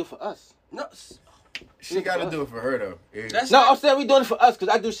gonna do it for us. No. She gotta do it for her though. I'm saying we doing it for us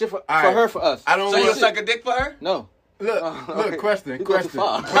because I do shit for her for us. I don't. So you suck a dick for her? No. Look. Question. Question.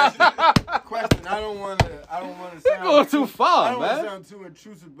 I don't want to sound. You're going too far, I don't man. want to sound too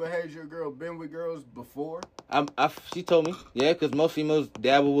intrusive, but has your girl been with girls before? She told me, yeah, because most females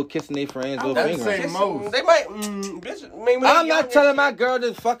dabble with kissing their friends or fingering. They might. Bitch, I'm not telling my girl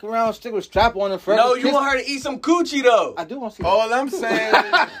to fuck around, stick with a strap on her first. No, you want her to eat some coochie though. I do want to see. All I'm saying.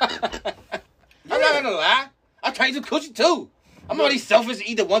 I'm not gonna lie. I'll try you some coochie too. I'm already selfish to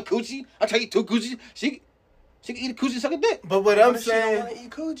eat the one coochie. I'll try you two coochies. She can eat a coochie and suck a dick. But what I'm saying, she don't want to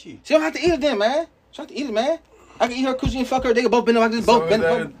eat coochie. She don't have to eat it then, man. She don't have to eat it, man. I can eat her coochie and fuck her. They can both bend over. So is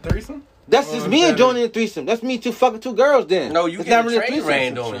that a threesome? That's just me enjoying the threesome. That's me two fucking two girls then. No, you get a train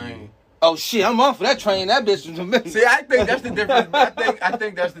ran on you. Oh shit, I'm off for that train. That bitch was amazing. See, I think that's the difference. I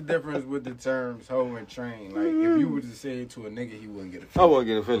think that's the difference with the terms hoe and train. Like if you were to say it to a nigga, he wouldn't get offended. I wouldn't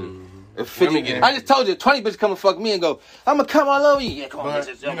get offended. I just told you, 20 bitches come and fuck me and go, I'm gonna come all over you. Yeah, come on,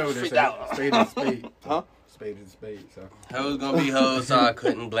 bitches. You know what they say, spade is spade. Huh? Spade is spade. So hoes gonna be hoes, so I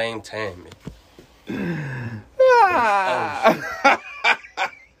couldn't blame Tammy.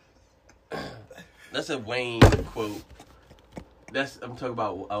 That's a Wayne quote. I'm talking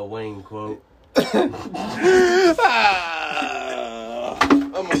about a Wayne quote. I'm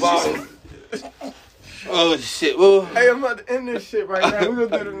about it. Oh shit! Well, Hey, I'm about to end this shit right now. We're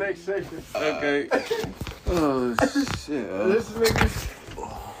gonna do the next section. Okay. oh shit! This nigga,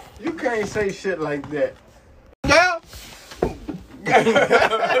 you can't say shit like that. Yeah.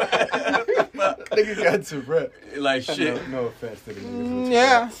 Nigga got to rap. Like shit. No offense to the niggas.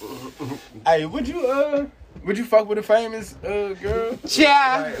 Yeah. Hey, would you fuck with a famous girl?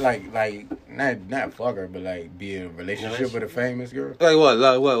 Yeah. Like not fuck her, but like be in a relationship with a famous girl. Like what?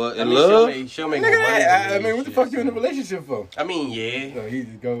 Like what? In love? She'll make Nigga, more money. I mean, what the fuck you in a relationship for? I mean, yeah. So he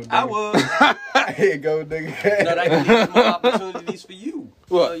just go. Nigga. I would. Here you go, nigga. No, that can give more opportunities for you.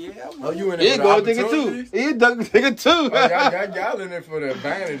 What? So, yeah, I would. Oh, you in it Yeah, for go the nigga too. opportunities? Yeah, nigga too. Oh, y'all in it for the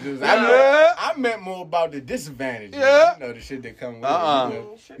advantages. Yeah. I meant more about the disadvantages. Yeah. You know, the shit that come with Uh-uh.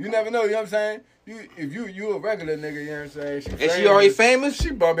 it. You never know, you know what I'm saying? If you a regular nigga, you know what I'm saying? Is she already famous?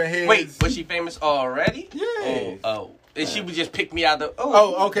 She bumping heads. Wait, was she famous already? Yeah. Oh. And she would just pick me out the...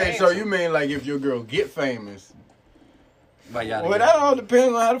 Oh, okay, so you mean like if your girl get famous. But y'all Well, that all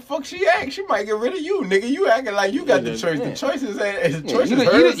depends on how the fuck she act. She might get rid of you, nigga. You acting like you got the choice. Yeah. The choice is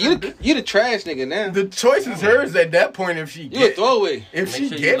hers. You the trash nigga now. The choice is hers at that point if she You a get... throwaway. If Make she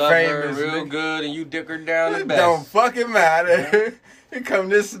sure get you love famous, her real nigga, good and you dick her down the it best. don't fucking matter. Here come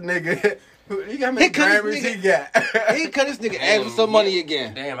this nigga. He got many Here come Grammys this he got. He cut this nigga ask for some money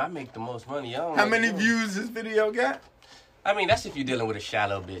again. Damn, I make the most money. How many views this video got? I mean, that's if you're dealing with a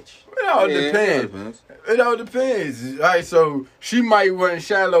shallow bitch. It all depends. It all depends. All right, so she might wasn't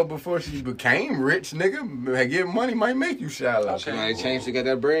shallow before she became rich, nigga. Getting money might make you shallow. She might change to get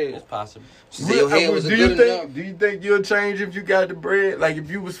that bread. It's possible. She said your head was do good you think? enough. Do you think you'll change if you got the bread? Like if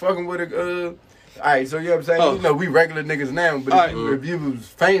you was fucking with a. All right, so you know what I'm saying? Oh. You know we regular niggas now, but All if you was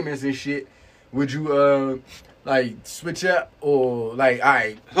famous and shit, would you like switch up or like? All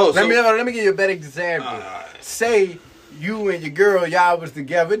right, let me give you a better example. Say you and your girl, y'all was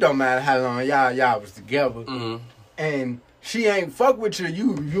together. It don't matter how long y'all was together, and she ain't fuck with you.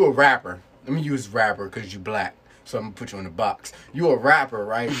 You a rapper. Let me use rapper because you black. So I'm gonna put you in a box. You a rapper,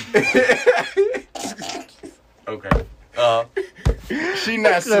 right? Okay. She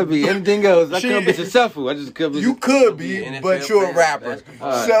not Could be anything else. I could be successful. I just could be. You could be, NFL but you're a player, rapper.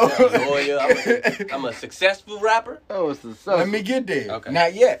 basketball So lawyer. I'm a successful rapper. Oh, it's successful. let me get there. Okay.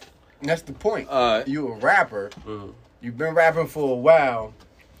 Not yet. That's the point. Alright. You a rapper. Mm. You've been rapping for a while.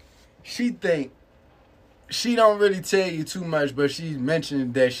 She don't really tell you too much, but she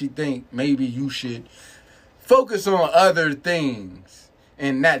mentioned that she think maybe you should focus on other things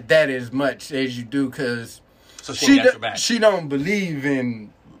and not that as much as you do, because So she got your back. she don't believe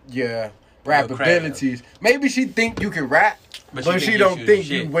in your rap Your craft. abilities. Maybe she think you can rap, but But she she don't think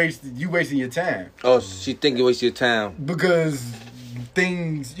shit. you wasting your time Oh, she think you waste your time. because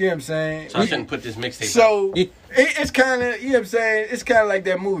things. You know what I'm saying? So I shouldn't put this mixtape out. So it's kind of, you know what I'm saying? It's kind of like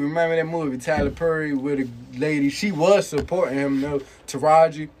that movie. Remember that movie, Tyler Perry with a lady? She was supporting him, though.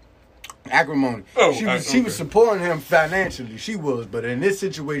 Taraji, Acrimony. Oh, She was supporting him financially. She was, but in this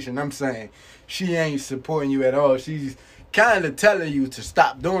situation, I'm saying she ain't supporting you at all. She's kind of telling you to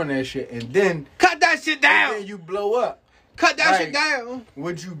stop doing that shit, and then Cut that shit down. and then you blow up. Cut that Like, shit down.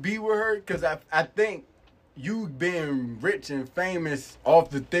 Would you be with her? Because I think you being rich and famous off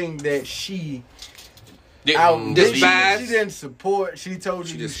the thing that she Didn't despise. she didn't support. She told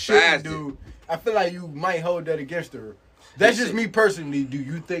She you despised shouldn't do. I feel like you might hold that against her. That's just me personally. Do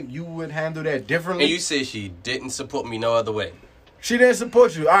you think you would handle that differently? And you said she didn't support me no other way. She didn't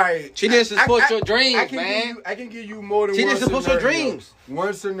support you. All right. She didn't support your dreams, I can man. I can give you more than She one didn't support your scenario. dreams.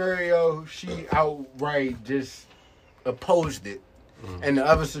 One scenario, she outright just opposed it. And the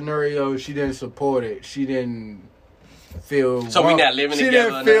other scenario, she didn't support it. She didn't feel... So we not living she together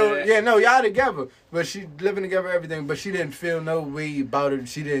didn't or feel... none of that? Yeah, no, y'all together. But she living together, everything. But she didn't feel no way about it.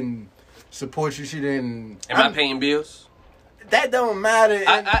 She didn't support you. She didn't... Am I paying bills? That don't matter.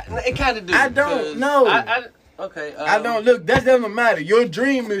 It kind of do. I don't know. Okay. I don't look. That doesn't matter. Your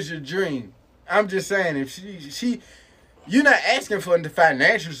dream is your dream. I'm just saying, if she, you're not asking for the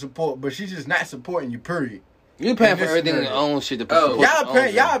financial support, but she's just not supporting you. Period. You paying for this everything in scenario. your own shit to Oh. support Y'all your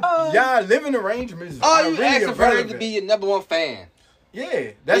pay. own dream. Y'all living arrangements. Oh, are you really asking for her to irrelevant. be your number one fan.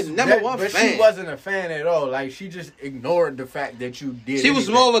 Yeah, that's Your number one But fan. she wasn't a fan at all. Like she just ignored the fact that you did. She was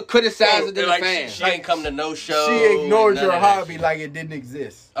anything. more of a criticizer than a like fan. She ain't come to no show. She ignored none your of that hobby shit. like it didn't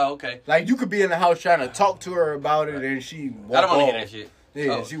exist. Oh, okay. Like you could be in the house trying to talk to her about it, and she walk I don't want off. to hear that shit.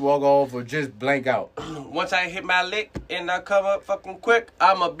 Yeah, Oh. she walk off or just blank out. Once I hit my lick and I come up fucking quick,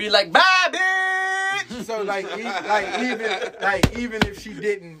 I'ma be like, bye, bitch! bitch. So even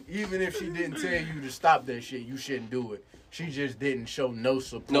if she didn't tell you to stop that shit, you shouldn't do it. She just didn't show no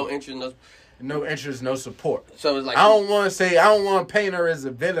support. No interest, no support. So it's like I don't want to paint her as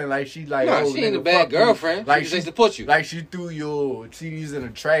a villain. Like she like, No, oh, she ain't nigga, a bad fuck you. girlfriend. Like she support you. Like she threw your CDs in the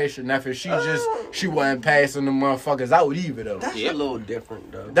trash or nothing. She wasn't passing the motherfuckers out either though. That's a little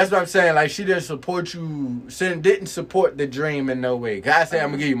different though. That's what I'm saying. Like she didn't support you. She didn't support the dream in no way. Cause I say I'm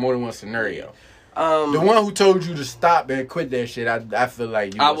gonna give you more than one scenario. The one who told you to stop and quit that shit, I feel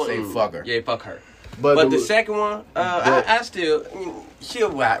like you would say fuck her. Yeah, fuck her. But the second one, I still,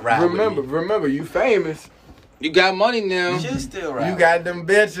 she'll ride remember, you famous. You got money now. She'll still ride. You got them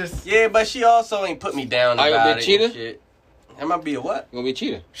bitches. Yeah, but she also ain't put me down Are you about gonna be a cheater? and shit. Am I be a what? You gonna be a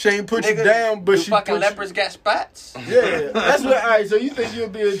cheater. She ain't put you down, but do she fucking put lepers got spots? Yeah, that's what. All right, so you think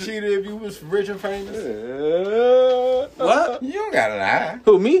you'd be a cheater if you was rich and famous? What? You don't gotta lie.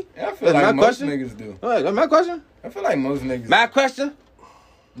 Who, me? I feel That's like my most question? niggas do. Alright, that's my question. I feel like most niggas. My question?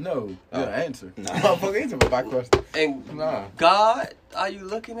 No, your answer. Nah. Motherfucker, answer my question. And Nah. God, are you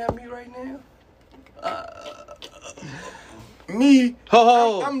looking at me right now? Me,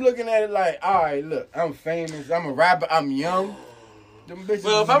 Ho. I'm looking at it like, all right, look, I'm famous, I'm a rapper, I'm young. Them bitches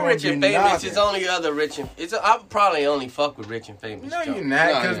Well, if is I'm gonna rich and be famous, knocking. it's only other rich and I probably only fuck with rich and famous. No, Joe. you're not,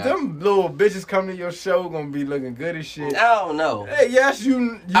 No, because you're not. them little bitches come to your show gonna be looking good as shit. I don't know. Hey, yes,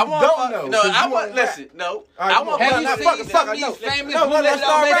 you I want don't know. No, 'cause I you want. ain't Listen, rap. no. All right, I come want. on. Have Nah, you fuck seen it, fuck it, these no. famous No, women let's without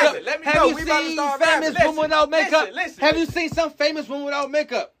start makeup? rapping. Let me Have go. you We about to seen start famous rapping. women without makeup? listen. Have you seen some famous women without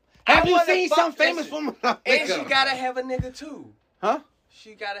makeup? I Have you wanna seen fuck- some famous listen. women without And makeup? she gotta have a nigga too. Huh?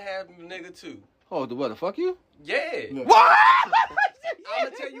 She gotta have a nigga too. Oh, the what? The fuck you? Yeah. Look. What? I'm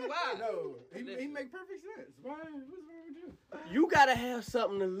gonna tell you why. No, he make perfect sense. Why? What's wrong with you? You gotta have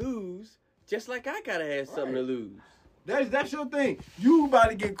something to lose, just like I gotta have something to lose. That's your thing. You about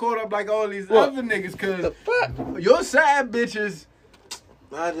to get caught up like all these What? other niggas, cause The fuck? your side bitches,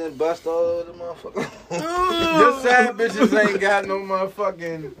 I just bust all over the motherfucker. your side bitches ain't got no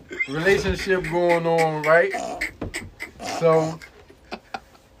motherfucking relationship going on, right? So,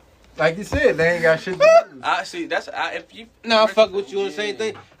 like you said, they ain't got shit to lose. I see. If you. No, I fuck with you on the same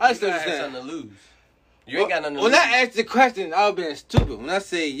thing. I You just gotta have understand. something to lose. You ain't got nothing to When lose. I asked the question, I was being stupid. When I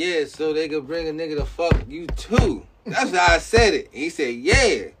say yeah, so they could bring a nigga to fuck you too. That's how I said it. He said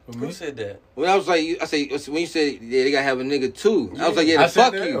yeah. Who said that? When I was like, I say when you said yeah, they gotta have a nigga too. I was like, yeah, I to said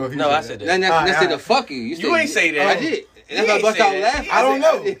fuck that, you. or he No, said I that? said that. Then Alright, I said to alright. fuck you. You You ain't say that. I did. And that's why I ain't bust say out that. laughing. I don't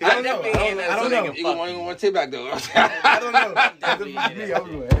know. I definitely ain't I don't so know. they can You fuck gonna you. want to take back though. I don't know. Definitely That's did me. that. I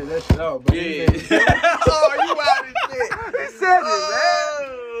was like, hey, that shit out. But he Yeah. said- Oh, you out of shit. He said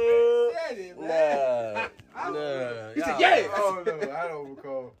Oh. Nah. He said, Y'all- yeah. Oh no, I don't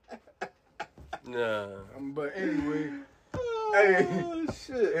recall. Nah. But anyway, Oh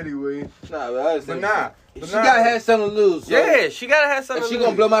shit. anyway, Nah, but I but nah, She but nah. gotta have something to lose. So Yeah, she gotta have something. If she to gonna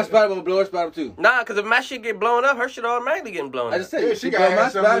lose. blow my spot, I'm gonna blow her spot up too. Nah, because if my shit get blown up, her shit automatically getting blown I up. just said, Yeah, if she blow gotta my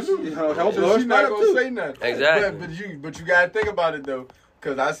have spot, something to lose. I'm gonna So blow her she spot not up gonna too. say nothing. Exactly. But you gotta think about it though,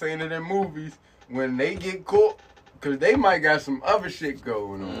 cause I seen it in movies when they get caught, cause they might got some other shit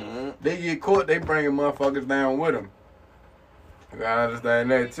going on. Mm-hmm. They get caught, they bringing motherfuckers down with them. I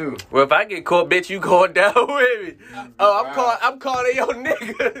understand that too. Well, if I get caught, bitch, you going down with me. Oh, Wow. I'm calling your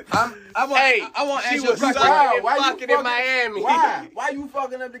nigga. I want to she ask you a was question. sucking and Why you fucking in Miami. Why? Why you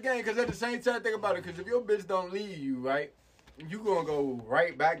fucking up the game? Because at the same time, think about it. Because if your bitch don't leave you, right, you gonna go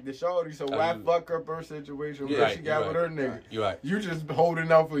right back to shorty. So why you- fuck up her situation You where right, she got you with right, her nigga? You right. You just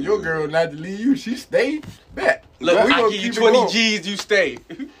holding out for your girl not to leave you. She stayed back. Look, We I gonna give you keep it 20 going. G's, you stay.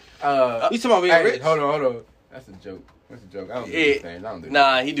 You talking about being Hey, rich? hold on. That's a joke. That's a joke. I don't do Yeah. these things. I don't do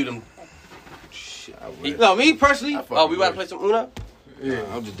Nah, he do them. Shit, I would. No, me personally. I fuck Oh, we with about to it. play some Uno?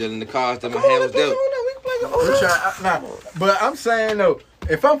 Yeah. I'm just dealing the cards that my Come on, hand was let's play dealt. some Uno. We can play some Uno. Nah, but I'm saying though,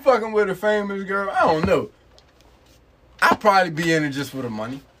 if I'm fucking with a famous girl, I don't know. I'd probably be in it just for the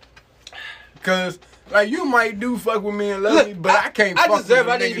money. Cause like you might do fuck with me and love Look, me, but I can't I fuck deserve-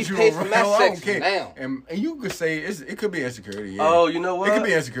 with I the need to be niggas you paid for my around. I don't sex care. now. And you could say it could be insecurity. Yeah. Oh, you know what? It could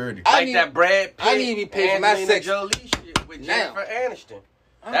be insecurity. I Like need- that Brad Pitt, I need to be paid for my Angelina sex Jolie shit with now. Jennifer Aniston.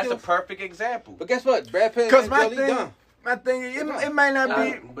 I That's don't a perfect example. But guess what? Brad Pitt Cause and my Jolie thing, done. it might not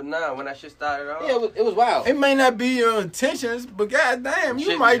be. But nah, when that shit started off. Yeah, it was wild. It may not be your intentions, but goddamn, you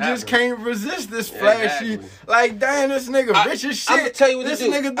Shit might be just happening. can't resist this Yeah, flashy. exactly. Like, damn, this nigga rich as shit. I'm gonna tell you what this to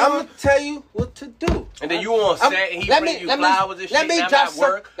do. nigga I'm doing. gonna tell you what to do. And then you on set and he let bring me- you let me- flowers and shit. let me and I'm drop at some-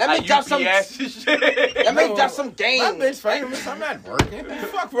 work. let me at drop some- UPS and shit. Let me No, drop some My game. bitch famous. I'm not working. What the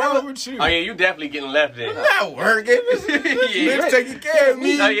fuck wrong with you? Oh yeah, you definitely getting left there. I'm not working. This Yeah. bitch taking care of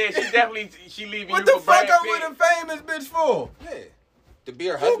me. Oh yeah, she leaving What you the for fuck Brad I'm Pitt. with a famous bitch for? Yeah. To be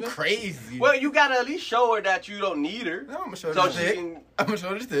her You husband? crazy. Well, you gotta at least show her that you don't need her. No, I'm gonna show So this she dick. can- I'm gonna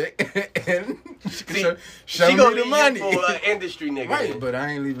show this dick, and she can See, show she me gonna the leave money. you for an industry nigga. Right, then. but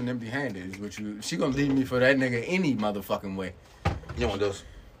I ain't leaving empty-handed. Is what you? She gonna leave me for that nigga any motherfucking way. You want those?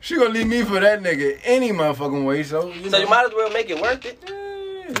 She gonna leave me for that nigga any motherfucking way. So So you might as well make it worth it.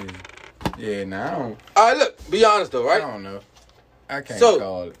 Yeah, nah, I don't. All right, look. Be honest though, I right? don't know. I can't So-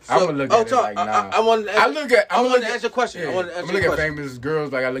 call it. so- I'm gonna look oh, at it talk- like nah. I wanted to I answer- look at. I wanted look to at- answer your question. I Yeah, wanted to I'm answer gonna your look at question. famous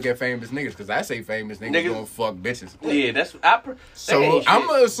girls like I look at famous niggas because I say famous niggas, Niggas- gonna fuck bitches. Yeah, that's So I'm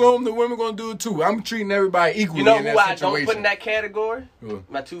gonna assume the women gonna do it too. I'm treating everybody equally You know in who that I situation. don't put in that category? Who?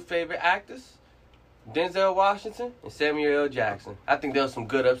 My two favorite actors, Denzel Washington and Samuel L. Jackson. I think they're some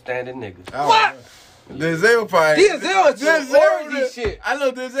good, upstanding niggas. I don't What? know. Denzel probably. Denzel is some orgy shit. I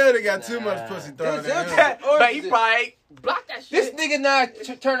know Denzel they got too much pussy thrown in Denzel him. got- But he probably blocked that This shit. nigga not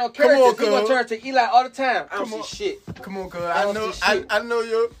turn on Come characters. on, He gonna cuz. turn to Eli all the time. I don't Come on. see shit. Come on, cuz. I I don't know. see shit. I know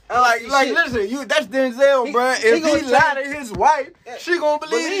you. I don't see Like, shit. listen, you. That's Denzel, He- bruh. he If gonna he lied to tell- his wife, Yeah. she gonna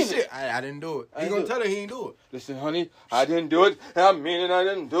believe Believe this it. shit. I didn't do it. I He didn't gonna do tell her he ain't do it. Listen, honey, I didn't do it. I mean it. I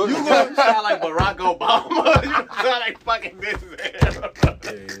didn't do it. You You gonna- sound like Barack Obama. You sound like fucking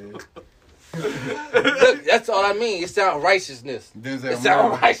Denzel. Look, that's all I mean. It sound righteousness. Denzel It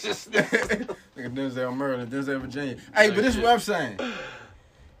sound Murray. righteousness. Nigga Denzel Murray, Denzel Virginia. Hey, but this is what I'm saying.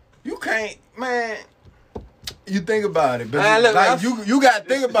 You can't, man. You think about it, but Man, look, like I'm- you gotta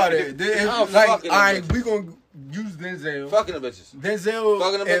think about it. I'm Like, all fucking right, them we gonna use Denzel. Fucking the bitches. Denzel,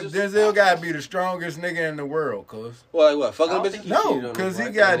 Fucking them if bitches? Denzel gotta be the strongest nigga in the world, cuz. What? What? I Fucking don't the think bitches? he No, cheated on because his he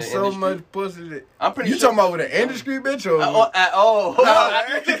wife got in the so industry. much pussy that. I'm pretty You sure. talking about with an industry bitch or? No, No,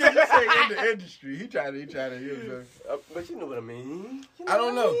 I- you can't say in the industry. He tried to. You know, but you know what I mean. You I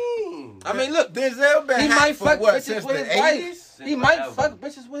don't know. I mean, look. Denzel been He hot might for fuck what, bitches since with the his wife. 80s? He might Forever. fuck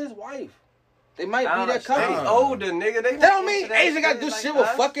bitches with his wife. They might I be don't that know. couple. They older, nigga. They That don't mean into that Asian got to do like shit with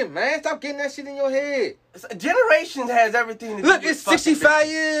us. fucking, man. Stop getting that shit in your head. Generations has everything to do Look, with it's fucking 65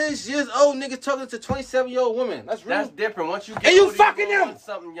 bitches. years old niggas talking to 27-year-old women. That's real. That's different. Once you get And you older, fucking go them. on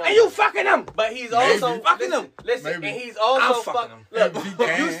something younger. And you fucking them. But he's Maybe. also Fucking listen, them. Listen, Maybe. and he's also I'm fucking fuck. them. Look, If he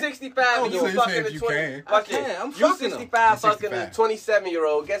can. you 65 and So you you fucking say a if you 20. can. Fuck I it. can. I'm You fucking them. 65 You're fucking a 65.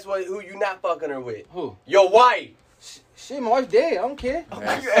 27-year-old. Guess what? Who you not fucking her with? Who? Your wife. Shit, my wife dead. I don't care.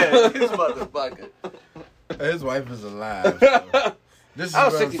 Yeah, this motherfucker. His wife is alive. So. This is I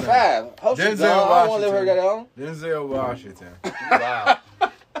was what I'm 65. Hope she's Denzel gone. I don't want to let her Washington. get on. saying. Denzel Washington. Wow.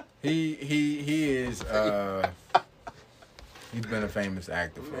 He is. He's been a famous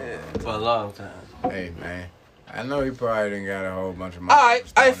actor For a long time. Hey man, I know he probably didn't got a whole bunch of money. All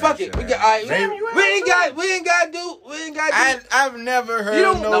right, fuck it. We got. All right, Maybe- we ain't got to do. I've never heard You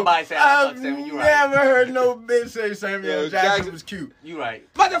don't- no. Nobody say I I've fuck Samuel, you right. never heard no bitch say Samuel Yeah, Jackson Jackson. was cute. You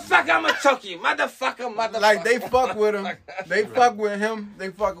right. Motherfucker, I'ma choke you. Motherfucker. Like they fuck with him, they fuck with him, they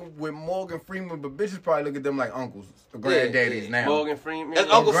fuck with Morgan Freeman, but bitches probably look at them like uncles, or granddaddies yeah. now. Morgan Freeman. That's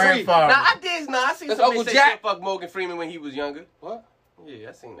Yeah. Uncle Free. Grandfather. Nah, I did. Nah, I seen That's somebody Uncle say Jack. shit fuck Morgan Freeman when he was younger. What? Yeah,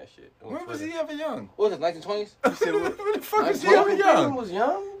 I seen that shit. on When was Twitter. he ever young? What was it, 1920s? When the fuck was he Morgan ever Freeman young? was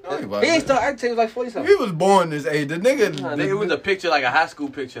young. No, he He wasn't. ain't start acting till he was like 40 something. He was born this age. The nigga, Nah, the, it was a picture, like a high school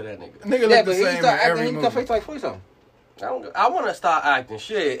picture of that nigga. nigga Yeah, looked but the he same in started acting. every He got movie. face like 40 something. I want to start acting.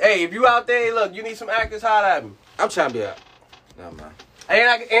 Shit. Hey, if you out there, look, you need some actors, holler at me. I'm trying to be out. No, man.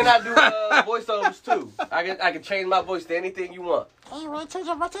 And I do voiceovers too. I can change my voice to anything you want. Hey, you want to change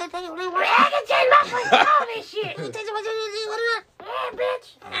your voice to anything you want? I can change my voice to all this shit. You change your voice to anything you want? Yeah, bitch.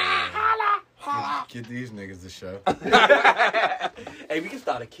 Holla. Holla. Get these niggas the show. Hey, we can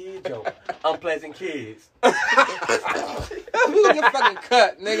start a kid joke. Unpleasant kids. We gonna get fucking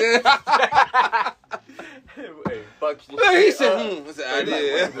cut, nigga. Hey, fuck you. Look, he said, That's an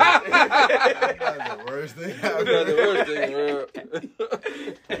idea. That's the worst thing I've That's the ever worst thing,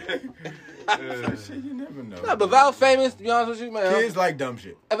 bro. Shit, you never know. Nah, but if I was famous, to be honest with you, man. Kids like dumb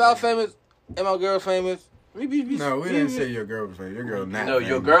shit. If I was famous, and my girl famous, No, we didn't say your girl was famous. Your girl not No, famous.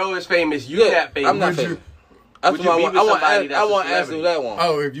 your girl is famous. You Yeah, not famous. I'm not Would you- famous. That's would what you I be want. with somebody that's I a want to answer celebrity? that one.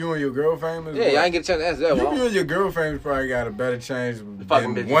 Oh, if you and your girl famous? Yeah, what? I ain't get a chance to answer that You one. and your girl famous probably got a better chance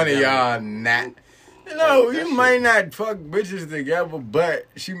Fucking than bitches one of together. y'all not. You know, That you shit. might not fuck bitches together, but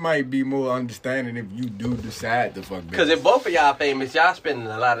she might be more understanding if you do decide to fuck bitches. Because if both of y'all famous, y'all spending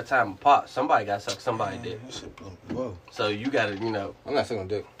a lot of time apart. Somebody got to suck somebody dick. Whoa. So you got to, you know. I'm not sucking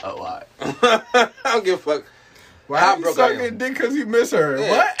dick. Oh, all right. I don't give a fuck. Why How you broke I sucking am. dick because you miss her? Yeah.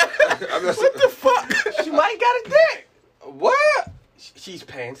 What? I'm not What the fuck? She might got a dick. What? She's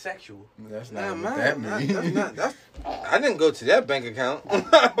pansexual. That's not Nah, what man. that That's means. not. That's. I didn't go to that bank account.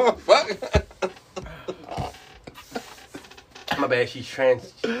 Fuck. My bad, she's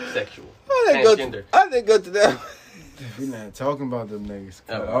transsexual. I didn't Transgender. go to that. We not talking about them niggas.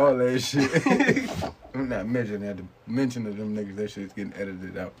 All that shit. I'm not mentioning that. The mention of them niggas, that shit's getting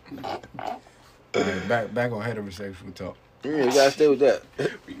edited out. Right, back on heterosexual talk. Yeah, you gotta stay with that.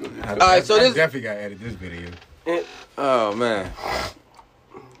 All right, so this definitely gotta edit this video. Oh man.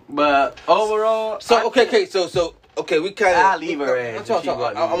 But overall, So okay, we kind of. I'll leave her ass.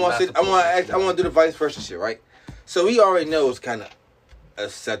 I want to do the vice versa shit, right? So we already know it's kind of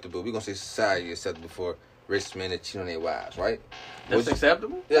acceptable. We're gonna say society acceptable for rich men that cheat on their wives, right? That's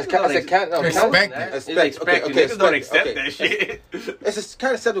acceptable? That's kind of Expected. Expected. Niggas don't accept that shit. It's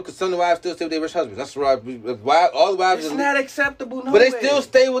kind of acceptable because some of the wives still stay with their rich husbands. That's why all the wives. It's not acceptable, no but they way. still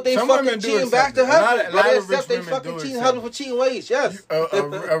stay with their Some fucking women do cheating accept bastard it. A lot husbands. of But they rich accept their women fucking do cheating accept husband for cheating ways. Yes,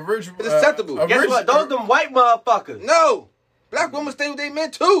 A rich, it's acceptable. Guess what? Those them white motherfuckers. No, black women stay with their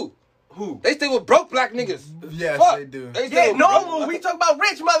men too. Who? They stay with broke black niggas. Yes, Fuck. they do. They stay Yeah, with normal. broke- We talk about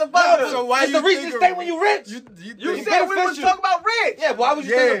rich motherfuckers. So why It's you the reason think to stay when you rich. You think- said we was beneficial. talking about rich. Yeah, why would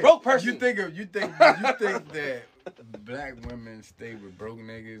you stay with a broke person? You think that black women stay with broke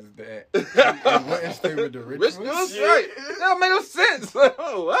niggas that and wouldn't stay with the rich Rich ones? niggas? Right. That don't make no sense.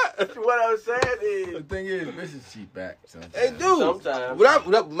 What? What I'm saying The is, thing is, bitches cheat back sometimes. They do.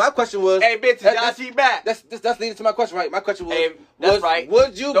 Sometimes. My question was. hey, bitches, y'all that's- cheat back. That's leading to my question, right? My question was. Hey, that's right.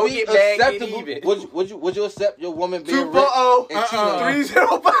 Would you Don't be get mad, get acceptable? even. Would you accept your woman being 240 rich and cheating on you?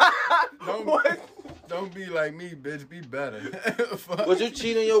 305. Don't be like me, bitch. Be better. Fuck. Would you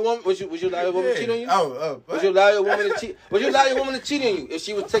cheat on your woman? Would you allow your woman to cheat on you? Oh, Would you allow your woman to cheat? Would you allow your woman to cheat on you if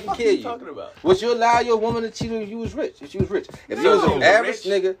she was taking care of you? Talking about? Would you allow your woman to cheat on you if you was rich? If she was rich, if you No. was an average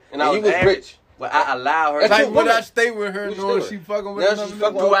Rich, nigga and and I you was was average. rich, Well, I allow her. That's to. your Like, would woman. I stay with her Who's knowing still she fucking with Now another she's nigga?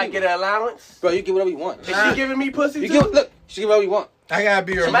 fucking Do I get an allowance? bro, you get whatever you want. Is she giving me pussy You too? give look, she give whatever you want. I gotta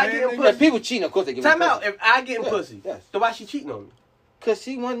be her Somebody man. getting nigga. pussy. If people cheating, of course they give. Time out. If I getting Yeah, pussy, yes. then why she cheating on me? Cause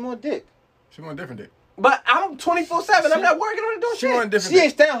she want more dick. She want different dick. But I'm 24/7. I'm not working on it doing She shit. want different She dick.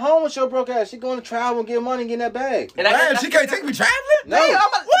 ain't staying home with your broke ass. She going to travel and get money and get that bag. And I Man, got- she can't take me traveling? No. Damn,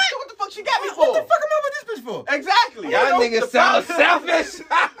 what the fuck she got me for? What the fuck am I with this bitch for? Exactly. Y'all You know, niggas the sound fuck- selfish.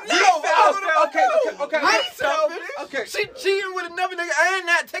 Okay. I ain't selfish. Okay. She cheating with another nigga and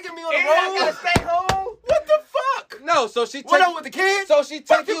not taking me on And the I road. gotta stay home. What the fuck? No, so she What take up with the kids? So she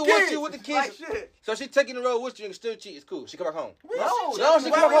Fuck take you them with kids. you with the Like kids. shit. So she taking the road with you and still cheat. It's cool. She come back home. No, she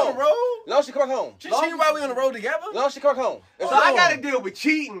Why come we on home. the road? No, she come back home. She cheating while we on the road together? No, she come back home. So I gotta deal with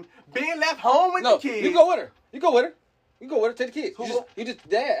cheating, being left home with No, the kids. you go with her. You go with her. You go with her. Take the kids. You just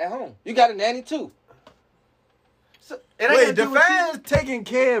dad at home. You got a nanny too. So, it ain't Wait, gotta do with define taking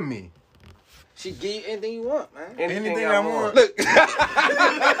care of me. She give you anything you want, man. cheating. Anything I want. Look,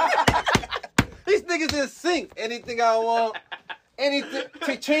 these niggas in sync. Anything I want. Anything.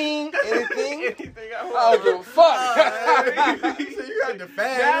 Ching. Anything. Anything I want. I don't give a fuck. So you got to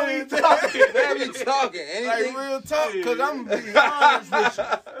define Now we anything. talking. Now we talking. Like Anything. real talk, cause I'm gonna be honest with you.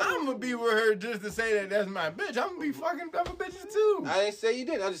 I'm gonna be with her just to say that that's my bitch. I'm gonna be fucking other bitches too. I ain't say you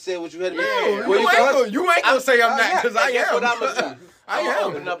did. I just said what you had to No, do. you ain't gonna say I'm not, cause I Guess am. what I'm gonna do? I I'm gonna am.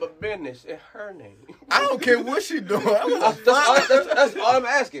 open up a business in her name. I don't care what she doing. That's all I'm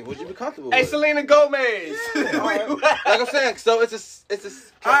asking. Would you be comfortable Hey, with? Selena Gomez. Like I'm saying, so it's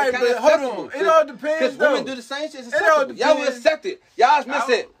All right, but hold on. It all depends. Because though. women do the same shit. It's It all acceptable. Y'all will depends. accept it. Y'all miss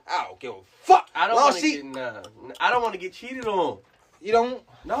it. I don't give a fuck. I don't Long want to she- get I don't want to get cheated on. You don't.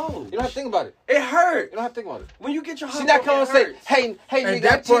 No, You don't have to think about it. it hurt. You don't have to think about it. When you get your She heart not broken, coming and it say, hurts. hey, At nigga, I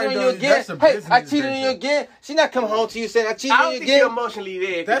that cheated point, on though, you again. that's a Hey, I business cheated on you venture. again. She not coming home to you saying I cheated I on don't you think you're again. emotionally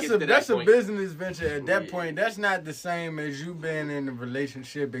there. If That's it a gets to that's that a point. business venture at that Yeah. point. That's not the same as you being in a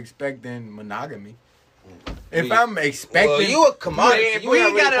relationship expecting monogamy. If Well, I'm expecting, Well, you a commodity. Yeah, You we ain't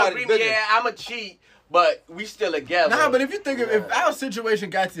really got part to of the agree. business. Yeah, I'm a cheat, but we still together. nah. But if you think if our situation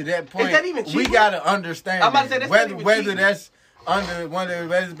got to that point, that even we cheating? gotta understand I'm about to say that. that's whether not even whether cheating. that's under whether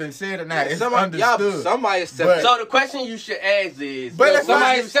it's been said or not. It's Somebody understood. accept But- it. So the question you should ask is, But will if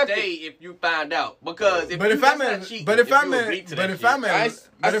I you accept stay if you find out? Because if But you if just I'm not in, cheating, but if you I'm agree in, to but that if shit. I'm in, I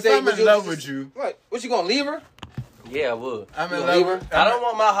but if say, I'm would in you love just- with you, What you gonna leave her? Yeah, I would. I'm You in gonna love. leave With, I don't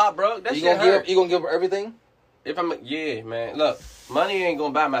want my heart broke. That You shit gonna give? hurt. You gonna give her everything? If I'm, yeah, man. Look, money ain't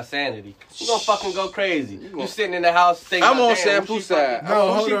gonna buy my sanity. You gonna fucking go crazy. You sitting in the house thinking, I'm on damn, shampoo who she side. fucking- No,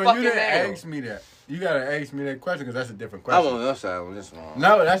 who hold she on. fucking You didn't now? ask me that. You gotta ask me that question because that's a different I'm question. on your side on this one.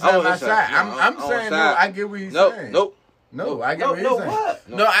 No, that's I'm not on my your side. side. I'm No, I'm I'm on saying no. side. I get what he's Nope, saying. nope. No, I get No, what he's no, saying. what?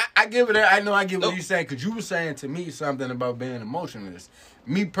 No, I give it. I know I get what Nope. he's saying because you were saying to me something about being emotionless.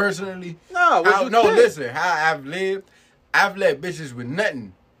 Me personally, No, what you no. think? Listen, how I've lived, I've let bitches with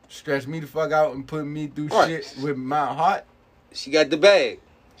nothing stress me the fuck out and put me through Right. shit with my heart. She got the bag.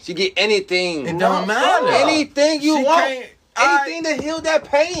 She get anything. It don't matter. Anything you She want. can't- anything to heal that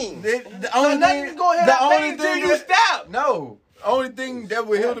pain. The So only nothing's thing, gonna heal the that only pain until thing you that- stop. No, only thing that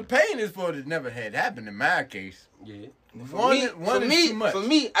will heal the pain is for it never had happened in my case. Yeah. One is too much. For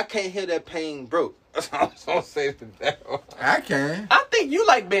me, I can't heal that pain broke. That's all I'm gonna say to that. I can. I think you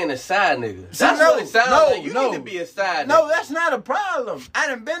like being a side nigga. See, That's what it sounds like. You no. need to be a side No, nigga. that's not a problem. I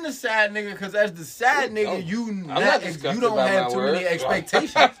done been a side nigga because as the side nigga, you disgusted don't by have my too words. many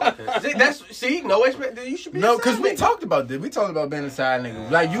expectations. See, no expect. You should be. No, a because side we nigga. talked about this. We talked about being a side nigga.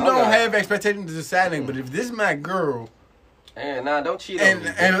 Like, you I don't got- have expectations as a side nigga, but if this is my girl, Hey, nah, don't cheat And- on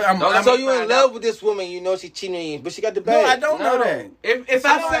me. and I'm- Don't let So me you in find love out. with this woman, you know she cheating on you, but she got the no, bag. I don't know No. that. If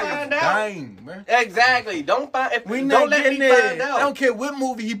I Somebody's find out, dying, man. exactly. Don't find. If We don't not let me getting there. find I out. don't care what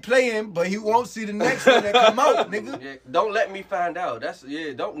movie he playing, but he won't see the next one that come out, nigga. Yeah, don't let me find out. That's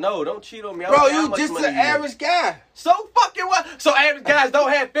Don't cheat on me. I Bro, don't care how you much just money an you make. average guy. So fucking what? So average guys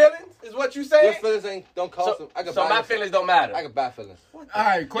don't have feelings? Is what you Your saying? feelings don't cost them. I can So buy my them. feelings don't matter. I can buy feelings. All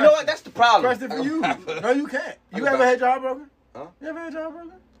right, You question. know what? That's the problem. Question for you. No, you can't. You I ever can had your heart broken? Huh? You ever had your heart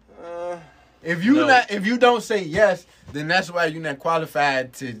broken? Uh, If you No. if you don't say yes, then that's why you're not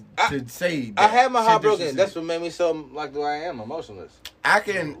qualified to say. I had my shit heart that you broken. said. That's what made me so like the way I am, emotionless. I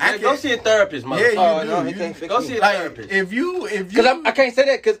can. Yeah, go see a therapist, Yeah, motherfucker. you Oh do. no, he You- can't fix Go me. see a Like therapist. if you Cause I can't say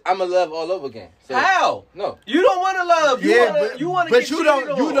that because I'm in love all over again. So, How? No. You don't want to love. You yeah, want to. You want to. but you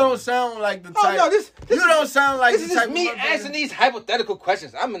don't. You don't sound like the Oh type. no, this you don't sound like this the is type just me of motherfucker- answering these hypothetical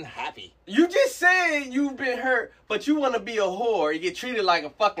questions. I'm happy. You just said you've been hurt, but you want to be a whore. You get treated like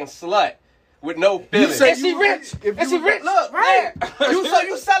a fucking slut with no feelings. say And she you- rich. if And she you- rich. Look, right.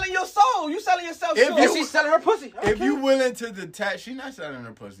 you selling your soul. You selling yourself If short. And she's selling her pussy. If you willing to detach, she not selling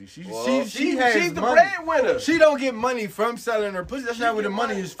her pussy. She Well, she has she's the money. breadwinner. She don't get money from selling her pussy. That's not where the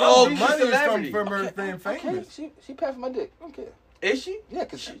money is from. Oh, the she's money a is celebrity. from her being famous. She paid for my dick. I don't care. Is she? Yeah,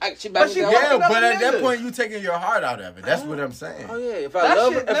 cause she But back she me fucking down. Yeah, up but at that niggas. point, you taking your heart out of it. That's what I'm saying. Oh yeah, if That I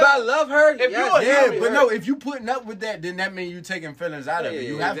love her, shit if never- I love her, If you yes. are- Yeah, Yeah, but no, if you putting up with that, then that means you taking feelings out of it.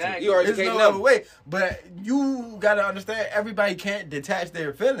 You Yeah, have exactly. to. You already There's can't no know. other way. But you gotta understand, everybody can't detach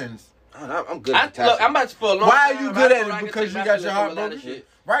their feelings. Oh, I'm good I, at look, I'm about to for a long Why are time. you I good know at I it? can Because take you back got to your a heart lot of broken? shit.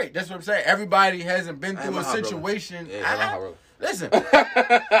 Right, that's what I'm saying. Everybody hasn't been I had through my a heart broken. situation. Yeah, my heart broken. Listen,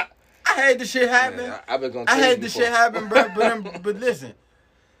 I had the shit happen. Yeah, I've been gonna I tell you had the before. shit happen, bro. But listen,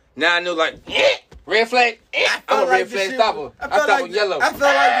 Now I knew like red flag. I'm a red flag stopper. I stop on yellow. I felt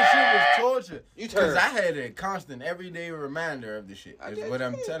like the shit was torture. You Because turn. I had a constant, everyday reminder of the shit. I Is did what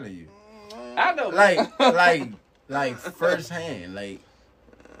I'm too. telling you. I know. Like firsthand. Like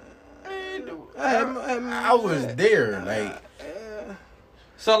I was there. Like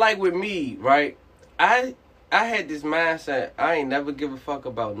So like with me, right? I had this mindset. I ain't never give a fuck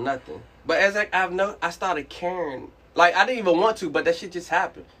about nothing. But as I started caring. Like I didn't even want to, but that shit just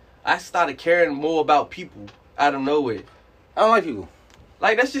happened. I started caring more about people out of nowhere. I don't like people.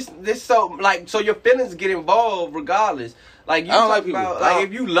 Like that's just this so your feelings get involved regardless. Like you I don't talk like people. about I like don't-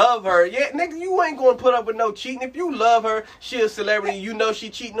 if you love her, yeah, nigga, you ain't gonna put up with no cheating. If you love her, she a celebrity, you know she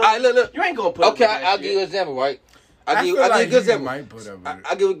cheating on All right, look. you ain't gonna put up Okay, with that I'll shit. give you an example, right? I I'll give feel you a like good you example. might put up with it.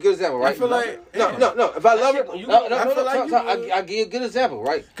 I'll give you a good example, right? I feel like No. If I love her, You- no. I feel like you I'll give you a good example,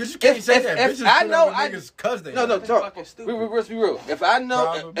 right? Because you can't say that. if Bitches I put know, up with niggas 'cause they No, love That's talk. fucking stupid. Let's be real. If I know,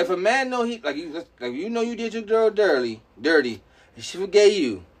 Probably. if a man know he like you know you did your girl dirty, and she forgave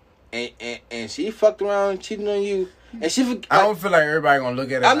you, and she fucked around cheating on you, and she forgot. I don't feel like everybody gonna look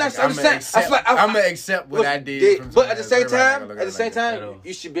at it. I'm not saying- I'm gonna accept what I did. From But at the same somebody else. time, Everybody gonna look at it like that.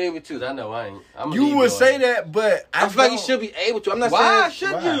 you should be able Cause to. I know I ain't. I'm You would say that, but I feel like you don't. should be able to. I'm not Why saying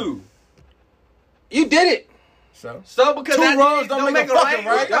should Why? you? you did it. So because Two that wrongs don't make a fucking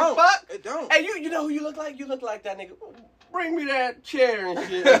What right. the Don't. fuck? It don't. Hey, you know who you look like? You look like that nigga. Bring me that chair and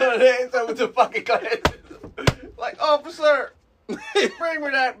shit. So with the fucking glasses. Like, officer, bring me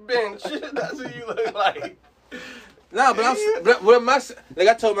that bench. That's who you look like. No, but what like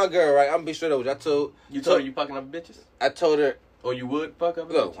I told my girl, right? I'm gonna be straight up with you. You told her you fucking up bitches? I told her. Or you would fuck up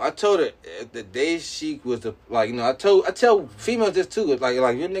a Look, bitch? I told her the day she was the I tell females this too. Like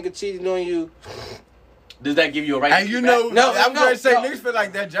your nigga cheating on you. Does that give you a right And to you get know, No, I'm no, gonna say no. niggas feel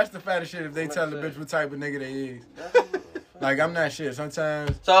like that justify the shit if they tell the bitch what type of nigga they is. Like I'm not shit.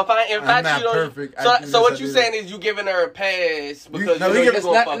 Sometimes So if I I'm not cheat on perfect. I you, do so this, what I you do saying that. is you giving her a pass because no, you he know give- you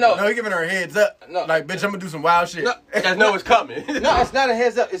gonna not- fuck no. up. no, he giving her a heads up. No. Like bitch, I'm gonna do some wild shit. No. Because know it's coming. No, it's not a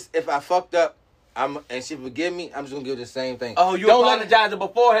heads up. It's if I fucked up and she forgive me, I'm just gonna give her the same thing. Oh, you don't apologizing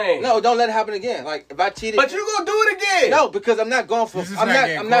beforehand? No, don't let it happen again. Like if I cheated, But you gonna do it again? no, because I'm not going for. I'm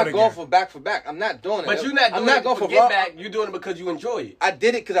not going for back. I'm not doing it. But you're not doing it for get back. You're doing it because you enjoy it. I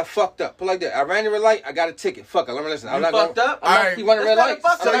did it because I fucked up. Put it like that. I ran the red light. I got a ticket. Fuck it. Let me listen. I'm not fucked up. I'm not keep running red lights.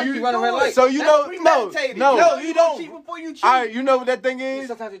 So you running red lights. So you know, no, you don't. Cheat before you cheat. All right, you know what that thing is.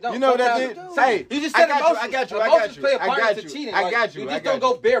 Sometimes you don't. You know what that Sometimes thing. you do. Say, You just said emotions. I got you. Emotions play a I part got into you. cheating. I got you. You just don't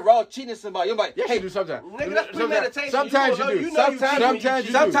go bare raw cheating somebody. You're like, Yes, you do sometimes. Nigga, that's premeditation. Sometimes you do.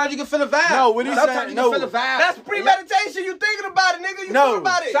 Sometimes you can feel a vibe. No, what he's saying. Sometimes you can feel a vibe. That's premeditation. You thinking about it, nigga. You No, thought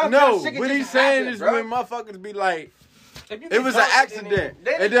about it. Sometimes no. shit can What just he's saying happen, is bro. when motherfuckers be like, If you it get was an drunk, accident.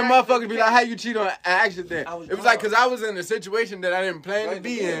 And then motherfuckers be like, how you cheat on an accident? I was It was like, drunk. because I was in a situation that I didn't plan to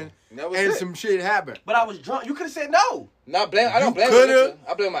be in, and some shit happened. But I was drunk. You could have said no. I don't blame coulda-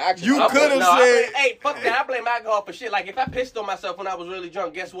 I blame my actions. you I coulda blame- said- Hey, fuck that. I blame alcohol for shit. Like, if I pissed on myself when I was really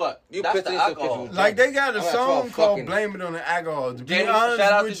drunk, guess what? You That's pissed the on yourself 'cause alcohol. you was Like they got a I'm not song talking called fucking- "Blame It on the Alcohol." To be Jamie, honest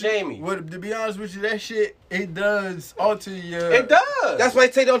shout out with to you, Jamie. To be honest with you, that shit it does alter your. It does. That's why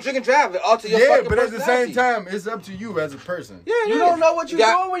they say don't drink and drive. It alter your Yeah, fucking but at the same personality. time, it's up to you as a person. Yeah, You don't know what you're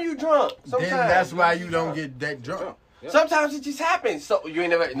got- doing when you drunk. Sometimes. Then that's why you don't get that drunk. Yeah. Sometimes it just happens. So you ain't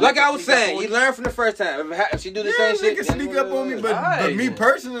never. Like I was sneak up saying, on you learn from the first time. If she do the Yeah, same shit, nigga then- sneak up on me, but Alright. me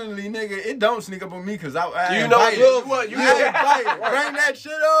personally, nigga, it don't sneak up on me because I You know invited. what? You I invited. Bring that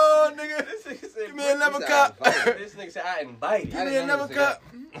shit on, nigga. This nigga said, Give me another He said, cup. I invited. This nigga said I invited. Give me didn't know another he said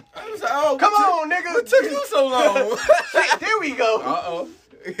cup. I was like, oh, Come what on, nigga. What took you so long? Shit, there we go. Uh-oh.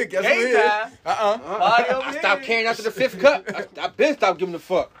 Guess Game what it is? time. Party over I here. stopped carrying after the 5th cup. I been stopped giving a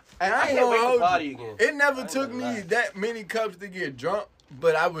fuck. And I I ain't can't wait gonna to hold party you. again. It never took me that many cups to get drunk,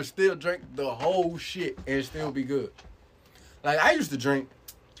 but I would still drink the whole shit and still be good. Like I used to drink.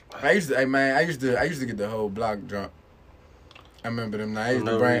 I used to get the whole block drunk. I remember them. I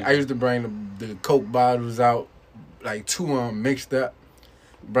used to bring the Coke bottles out, like 2 of them mixed up.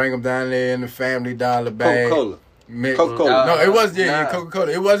 Bring them down there in the Family Dollar bag. Coca-Cola. Mix. Coca-Cola. No, it wasn't. Yeah, Nah.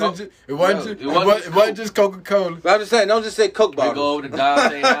 Coca-Cola. It wasn't. It wasn't just Coca-Cola. But I'm just saying, don't just say Coke We bottle. go over to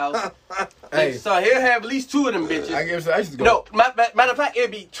Don's house. Hey. So he'll have at least 2 of them bitches. I guess I used to go. No, matter of fact,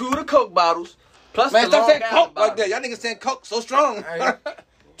 it'd be 2 of the Coke bottles plus Man, the stop Long saying Island Coke like bottle. that. Y'all niggas saying Coke so strong. Hey.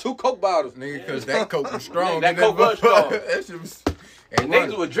 2 Coke bottles. Nigga, because that Coke was strong. That Coke was strong. That shit was. And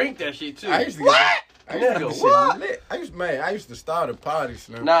niggas would drink that shit too. I used to What? get, I used to get Nigga, shit what? lit. I used to start a party,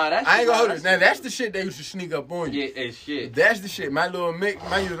 Slim. Nah, that's I ain't gonna hold it. Now that's the shit they used to sneak up on you. Yeah, it's shit. That's the shit. My little mix.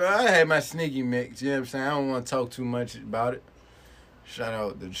 I had my sneaky mix. You know what I'm saying? I don't want to talk too much about it. Shout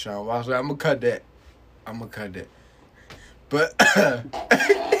out to Sean Watson. I'm gonna cut that. But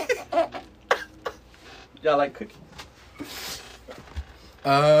Y'all like cookies?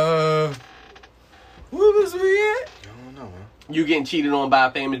 where was we at? I don't know, man. You getting cheated on by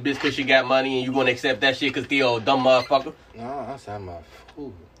a famous bitch because she got money and you gonna accept that shit because the old dumb motherfucker? No, I said I'm a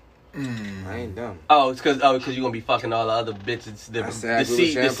fool. I ain't dumb. Oh, it's because you gonna be fucking all the other bitches. I said I do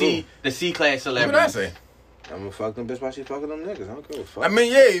with shampoo. The C class What did I celebrities. say? I'm gonna fuck them bitch while she fucking them niggas. I don't give a fuck. I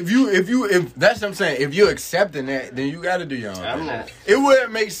mean, yeah. If that's what I'm saying. If you're accepting that, then you gotta do your own I'm thing. not. It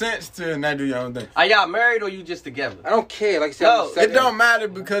wouldn't make sense to not do your own thing. Are y'all married or you just together? I don't care. Like I said, No, I'm It don't matter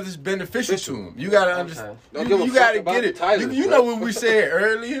because it's beneficial to them. You gotta understand. Don't give a You fuck gotta about get the it. titles, You bro. know what we said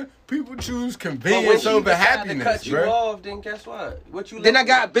earlier? People choose But when convenience she over decide to happiness, cut you bro. off, then guess what? What you Then I looking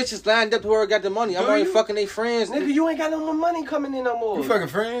got bitches lined up to where I got the money. I'm Do already you? fucking they friends. for? Nigga, you ain't got no more money coming in no more. You fucking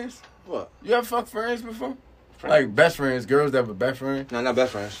friends? What? You ever fuck friends before? Like best friends, girls that were best friends? No, not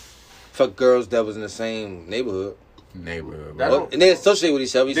best friends. Fuck girls that was in the same neighborhood. Neighborhood, That bro. don't- And they associate with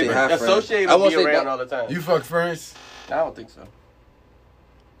each other. You say hi, friends. Associated I will won't be say around that. all the time. You fuck friends? I don't think so.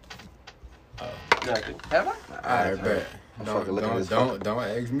 Nothing. Have I? Alright, bet. fucking looking at this Don't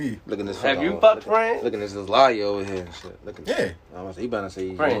ask me. Look at this. Have you fucking- fucked friends? Look at this liar over here and shit. Look at Yeah. I was, he better say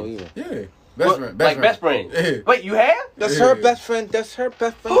you Friends. know even. Yeah. What? Best friend. Yeah. Wait, you have? That's Yeah. her best friend. That's her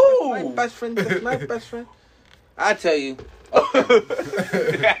best friend. Who? That's my best friend. That's my best friend. I tell you.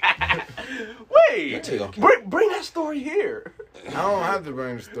 Wait. tell you, okay. Bring that story here. I don't have to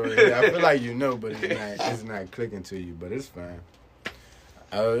bring the story here. I feel like you know, but it's not clicking to you, but it's fine.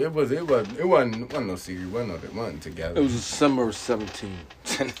 It wasn't no secret. Wasn't together. It was December 17.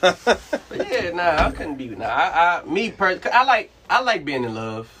 But yeah, nah, I couldn't be. Nah, I like being in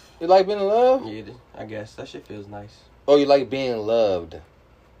love. You like being in love? Yeah, I guess that shit feels nice. Or you like being loved?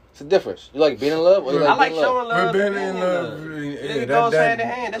 It's a difference. You like being in love or you I like I like being loved? showing love. We're and being in love. It goes hand in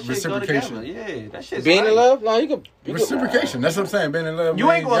hand. That shit go together. Reciprocation. Yeah, that shit's Being nice. in love? No, you can. Reciprocation. That's what I'm saying. Being in love.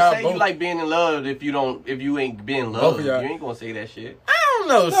 You ain't means gonna y'all say you both- like being in love if you ain't being Both loved. of You y'all. ain't gonna say that shit. I don't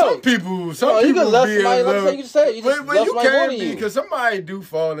know. Some people. Some you people can love be in somebody. love. Like you said, you just But love you somebody more can than be you. because somebody do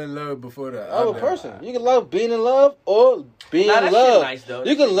fall in love before the Other other person. You can love being in love or being Nah, in that love. shit nice, though.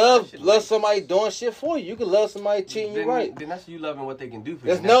 You can That love shit love nice. somebody doing shit for you. You can love somebody treating you right. Then that's you loving what they can do for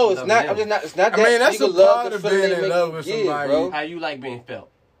you. It's no, it's not. I'm just not. It's not that. that's you a can love part the of feeling being they in make love you with give, somebody. bro. How you like being felt?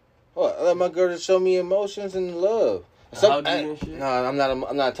 What? I let my girl just show me emotions and love. Hug you and shit? No, I'm not.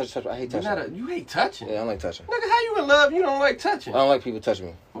 I'm not a touch. I hate touching. You hate touching? Yeah, I don't like touching. Nigga, how you in love? You don't like touching? I don't like people touching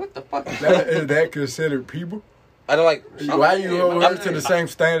me. What the fuck? Is that considered people? I don't like. Why you hold I'm- her to the same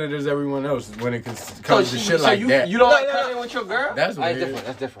standard as everyone else when it comes to shit so like you, that? You don't like No. touching with your girl? That's That's weird. different.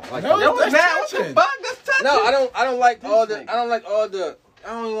 That's different. I like No, that. that's What the touching. fuck? That's touching. No, I don't like all the. nigga. I don't like all the. I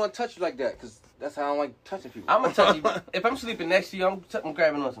don't even want to touch you like that because that's how I don't like touching people. I'm gonna touch you. If I'm sleeping next to you, I'm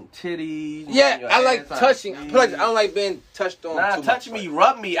grabbing on some titties. Yeah, your I like ass, touching. like, I don't like being touched on. Nah, too touch much. me,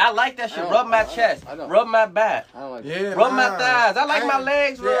 rub me. I like that shit. I don't- Rub my I don't- chest. I don't. Rub my back. I don't like. Yeah, Rub my thighs. I like my ain't-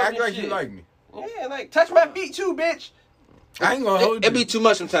 legs Yeah, rubbed act and like shit. you like me. Yeah, like touch my feet too, bitch. I ain't gonna hold It you. be too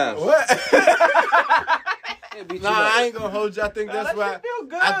much sometimes. What? It be too Nah, much. I ain't gonna hold you. I think Nah, that's that why. shit feel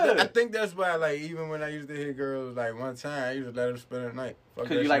good. I think that's why. Like even when I used to hit girls, like one time I used to let them spend the night. Fuck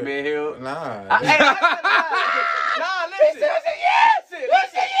Cause that you like shit. being healed. Nah. Nah, listen.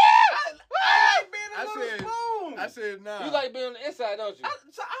 Listen. I like being a little spoon. I said nah. You like being on the inside, don't you? I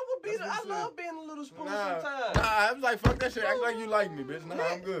would be. That's what I I'm love saying. being a little spoon Nah, sometimes. I was like, fuck that shit. Act like you like me, bitch. Nah,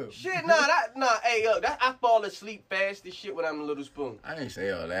 I'm good. Shit, hey, yo, I fall asleep fast as shit when I'm a little spoon. I ain't say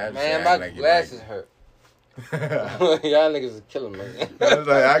all that. I just Man, said my act like you glasses like hurt. me. Y'all niggas is killing me. I was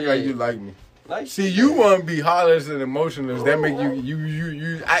like, act like you like me. Like, See, you want to be heartless and emotionless. That make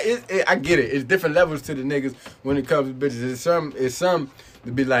you. I get it. It's different levels to the niggas when it comes to bitches. It's some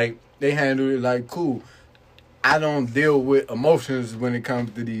to be like they handle it like cool. I don't deal with emotions when it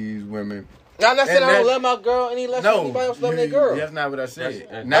comes to these women. Now, I'm not saying And I don't that- love my girl any less than anybody else loving their girl. That's not what I said.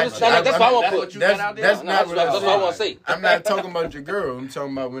 That's that's what I want to put. That's not what I That's what I want to say. I'm not talking about your girl. I'm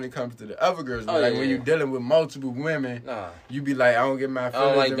talking about when it comes to the other girls. Oh, like yeah, when yeah. you're dealing with multiple women, Nah, you be like, I don't get my I feelings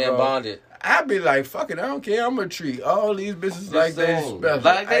don't like being involved. bonded. I be like, fuck it, I don't care. I'm gonna treat all these bitches like they same. special,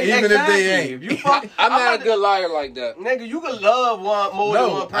 Like they- even exactly. if they ain't. If you fuck- I'm not about a good liar like that. Nigga, you can love one more than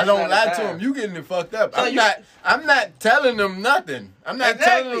one No, person. I don't at a lie to time. them. You getting it fucked up. So I'm not telling them nothing. I'm not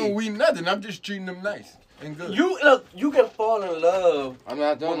Exactly. telling them we nothing. I'm just treating them nice and good. You can fall in love. I'm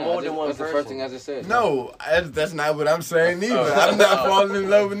not doing that. More than one That's the person. first thing I just said. No, that's not what I'm saying either. I'm not falling in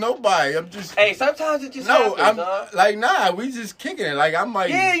love with nobody. I'm just Hey, sometimes it just no. happens, I'm dog. like nah. We just kicking it. Like I'm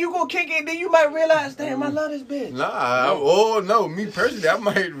like Yeah, you gonna kick it, then you might realize, damn, I love this bitch. nah. Oh no, me personally, I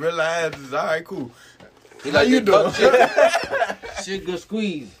might realize it's all right, cool. He How like you that doing? fuck shit. Shit, good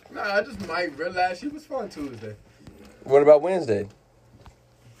squeeze. Nah, I just might realize she was fun Tuesday. What about Wednesday?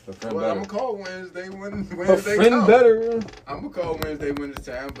 Well, I'm gonna call Wednesday when A Wednesday friend comes. better. I'm gonna call Wednesday when it's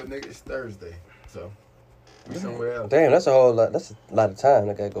time, but nigga, it's Thursday, so we somewhere else. Damn, that's a whole lot. That's a lot of time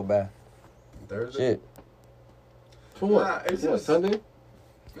that gotta go by. Thursday. Shit. For what? Nah, it's What, just Sunday?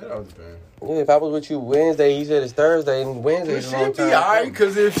 That all depends. Yeah, if I was with you Wednesday, he said it's Thursday, and Wednesday It is a long should time. be alright,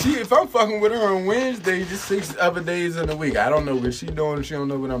 cause if I'm fucking with her on Wednesday, just 6 other days in a week. I don't know what she doing. She don't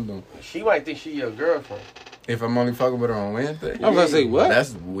know what I'm doing. She might think she your girlfriend. If I'm only fucking with her on Wednesday, I was gonna say what?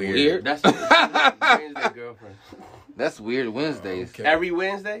 That's weird. Weird. That's Wednesday girlfriend. That's weird Wednesdays. Okay. Every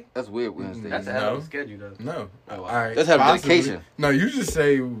Wednesday? That's weird Wednesdays. That's a No. hell of a schedule, though. No. Oh, wow. All right. Let's have possibly. dedication. No, you just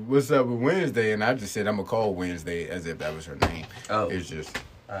say what's up with Wednesday, and I just said I'm gonna call Wednesday as if that was her name. Oh. It's just.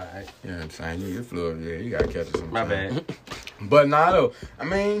 Alright. You know what I'm saying? You're Florida, yeah, you gotta catch it sometime. My bad. But nah, though. I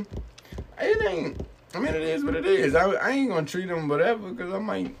mean, it ain't. I mean, it is what it is. I ain't gonna treat them whatever because I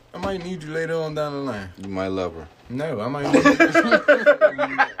might need you later on down the line. You might love her. No, I might need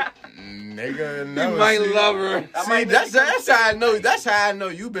you. Nigga, no. You might see, love her. See, that's how I know. That's how I know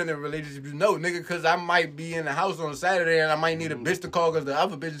you been in a relationship. You know, nigga, because I might be in the house on Saturday and I might need a bitch to call because the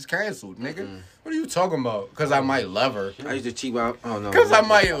other bitch is canceled, nigga. What are you talking about? Because I might love her. I used to cheat out. Oh no. Because I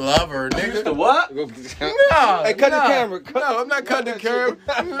might love her, nigga. The what? Nah, Hey, cut the nah. camera. No, I'm not cutting the camera.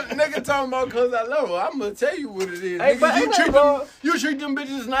 Nigga talking about because I love her. I'm going to tell you what it is. Hey, but Nigga, you treat them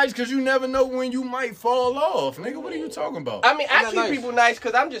bitches nice because you never know when you might fall off. Nigga, what are you talking about? I mean, I I'm not treat nice. people nice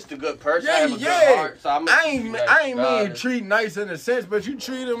because I'm just a good person. I Yeah, have a good yeah. heart, so I'm I ain't mean treat nice in a sense, but you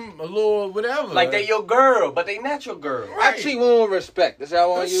treat them a little whatever. like they your girl, but they not your girl. I treat women with respect. That's how I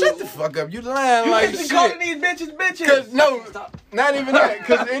want you. Shut the fuck up. You lying You like ain't shit. calling these bitches bitches. Cause no, not even that.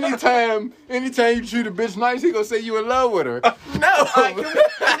 Cause anytime you treat a bitch nice, he gonna say you in love with her. No, Alright,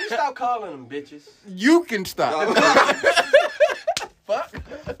 can we stop calling them bitches? you can stop. Fuck.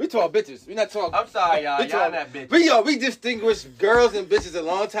 We talk bitches. We not talking. I'm sorry, y'all. We Y'all talk- not bitches. We distinguished girls and bitches a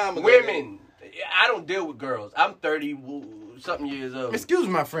long time ago. Women. I don't deal with girls. I'm 30. something years old. Excuse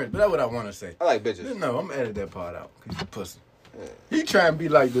my French, but that's what I want to say. I like bitches. No, I'm gonna edit that part out. Cause you pussy. He trying to be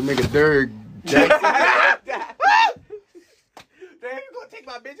like the nigga Derek Jackson. Damn, you gonna take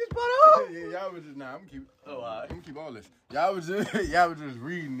my bitch's butt off? Yeah, y'all was just I'm gonna keep. Oh, all right. I'm gonna keep all this. Y'all was just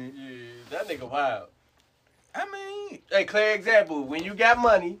reading it. Yeah, that nigga wild. I mean, Hey, clear example. When you got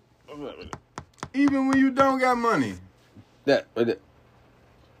money, even when you don't got money,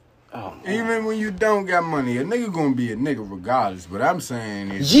 Oh, even when you don't got money, a nigga gonna be a nigga regardless. What I'm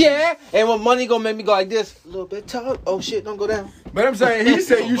saying is, yeah, and when money gonna make me go like this, a little bit tall. Oh shit, don't go down. but I'm saying he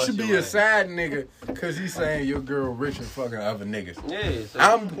said you Bust should be your a ass. side nigga because he's saying your girl rich and fucking other niggas. yeah.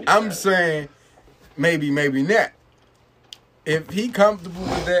 So I'm saying maybe not. If he comfortable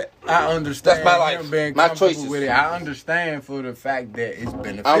with that, I understand. That's my life. Him being My comfortable choices. with it. I understand for the fact that it's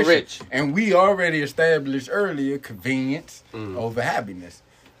beneficial. I'm rich. And we already established earlier convenience over happiness.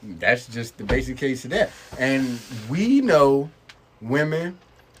 That's just the basic case of that. And we know women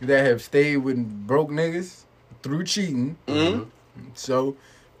that have stayed with broke niggas through cheating. Mm-hmm. So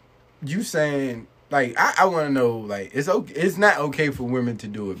you saying like I want to know like it's okay. It's not okay for women to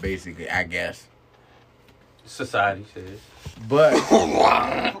do it. Basically, I guess. society says. But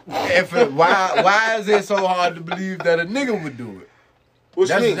why is it so hard to believe that a nigga would do it? What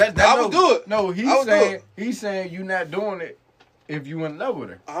you mean? I would do it. No, I would do he's saying you not doing it if you in love with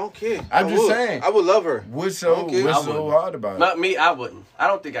her. I don't care. I'm I just would. saying. I would love her. What's so Okay. I hard about it? Not me, I wouldn't. I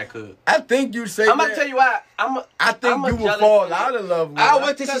don't think I could. I think you say I'm that. gonna tell you why. I think I'm a you will jealous fall nigga. out of love with I her.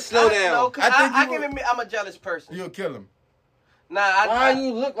 wait till she slow down. No, cause I think I you can would- admit I'm a jealous person. You'll kill him. Nah, Why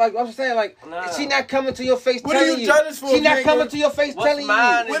you look like I'm saying like Nah. she not coming to your face What are telling you jealous for She if you not ain't coming gonna- to your face What's telling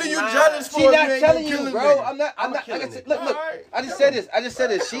mine you. What are you mine. jealous for? She if not you ain't telling gonna you, kill bro. a nigga? I'm not. I'm Like I killing said, it. look. Alright, I just kill said this. I just said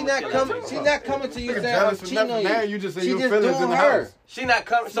this. She not killing coming. it. She not coming to you Nigga saying I'm jealous for cheating on nothing. you. Now you just say She your just feelings doing in the her. house. She not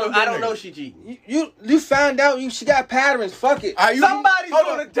coming, so Fuck I that don't know nigga. she cheating. You found out she got patterns. Fuck it. Somebody's hold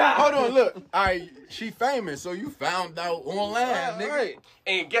gonna on, die. Hold on, look. She famous, so you found out online, nigga. Right.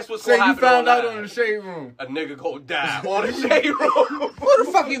 And guess what's Say gonna you happen found out online? on the shade room. A nigga gonna die on the shade room. Who the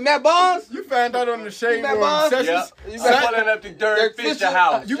fuck you, Matt Bonds? You found out on the shade Matt room. Bonds? Sessions. Yeah. You I'm got- pulling up the Derek Derek Fisher Fisher?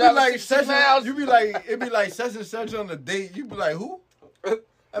 house. You be Travel like 60 such miles. You be like it be like such and such on the date. You be like who?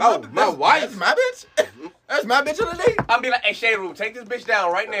 My wife. That's my bitch. That's my bitch on the date. I'm be like, hey, shade room, take this bitch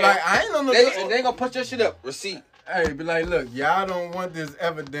down right now. Like I ain't on the They date. ain't gonna put your shit up. Receipt. Hey, be like, look, y'all don't want this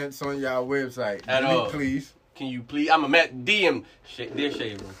evidence on y'all website. At Delete, all. please. Can you please? I'm a DM dear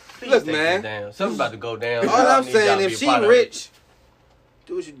shade room. Please Look, take man. this down. Something's about to go down. All I I'm need y'all saying, to if be a she part of rich,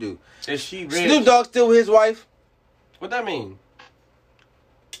 do what you do. it. If she rich, Snoop Dogg still with his wife. what that mean?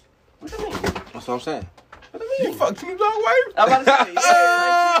 What that mean? That's what I'm saying. What that mean? You fuck Snoop Dogg wife? I'm about to say, yeah.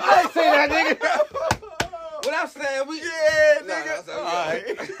 I ain't say that, nigga. What I'm saying, we. Yeah, Nah, nigga. that's All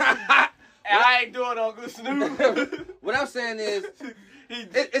okay. right. And I ain't doing Uncle Snoop. What I'm saying is,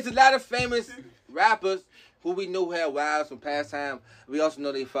 it's a lot of famous rappers who we know had wives from past time. We also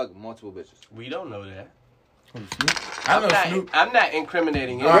know they fuck multiple bitches. We don't know that. I know I'm Snoop. not, I'm not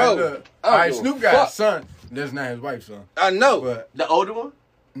incriminating him. All right, Bro, look. I All don't right, give a Snoop got fuck. a son. That's not his wife's son. I know. But The older one?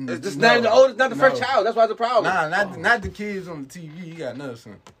 It's just not the oldest, not the first child. That's why it's a problem. Nah, not the kids on the TV. He got another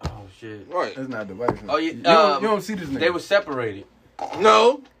son. Oh shit. Right. That's not the wife's son. Oh yeah. You don't see this nigga. They were separated.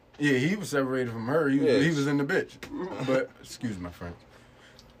 No. Yeah, he was separated from her. He Yes. was in the bitch. But excuse my friend.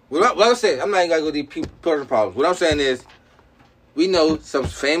 What I'm saying, I'm not even gonna go these personal problems. What I'm saying is, we know some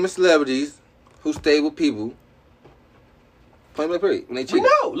famous celebrities who stay with people. Point blank period. When they cheat, We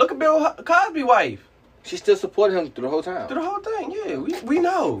know. Look at Bill Cosby wife. she still supported him through the whole time. Through the whole thing. Yeah, we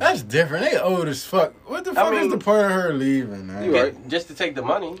know. That's different. They old as fuck. What the fuck mean- is the point of her leaving, man? You right. Just to take the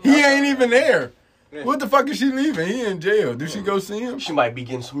money. He ain't even there. Yeah. What the fuck is she leaving? He in jail. Did she go see him? She might be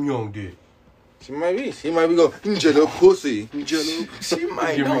getting some young dick. She might be. She might be going, jello pussy. Jello. She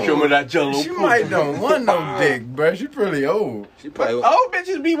might Give me don't. some of that jello. She might don't want no dick, bruh. She pretty old. She probably. Old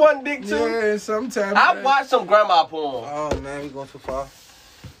bitches be wanting dick too. Yeah, sometimes. I watched some grandma porn. Oh man, we going too far.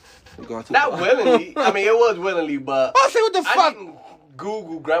 We going too Not far. willingly. I mean, it was willingly, but I say what the I fuck. didn't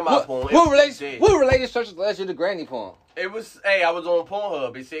Google grandma porn. It What was dead. related searches last year to granny porn? It was, hey, I was on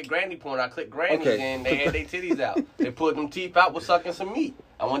Pornhub. It said granny porn. I clicked grannies Okay. and they had their titties out. They pulled them teeth out, was sucking some meat.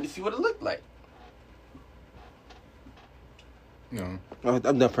 I wanted to see what it looked like. No, I'm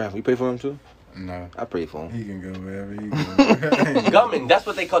done praying. You pray for him too? no. I pray for him. He can go wherever he goes. Gumming. That's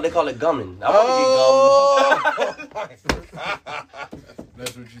what they call it gumming. I want to get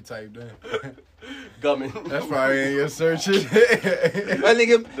That's what you typed in. gumming. That's probably in your searches. That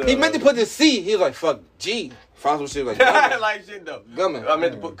nigga, he meant to put the C. He was like, fuck G. Found some shit like like shit though. Gumming. I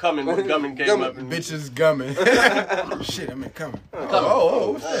meant to put coming when gumming came up. And Bitches gumming. Shit, I mean, coming.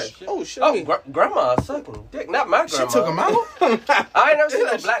 What's that? Oh, shit. Grandma sucking dick. Not my grandma. She took him out? I ain't never seen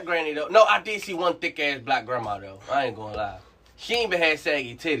a black granny though. No, I did see one thick ass black grandma though. I ain't gonna lie. She ain't even had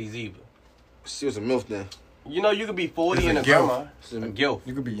saggy titties either. She was a MILF then. You know you could be 40 It's and a a gilf. grandma. It's a gilf.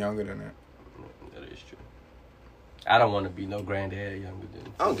 You could be younger than that. That is true. I don't want to be no granddad younger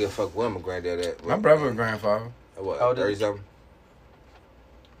than. I don't give a fuck where my granddad at. My brother and grandfather. What, How old is 30-something?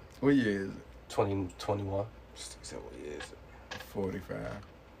 What year is it? 21. What year is it? 45.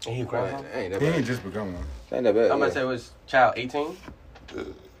 And he a grandpa? Ain't that He bad. ain't just become one. Ain't that bad. I'm gonna say it was child 18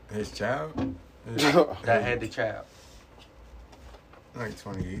 His child? that had the child. Like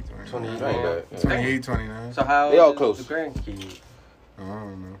 28, 29. 28. Ain't bad. Yeah. 28, 29. So how They all old close. is the grandkid? I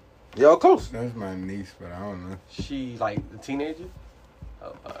don't know. Y'all close. That's my niece, but I don't know. She like a teenager?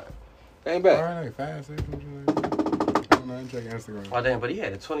 Oh, alright. Ain't bad. Probably like 5, 6, something like that. I don't know. I check Instagram. Oh damn, but he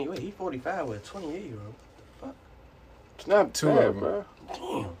had a 28. He 45 with a 28-year-old. It's not Two bad, of them. bro.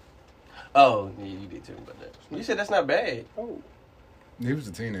 Damn. Oh, yeah, you did tell me about that. You said that's not bad. Oh. He was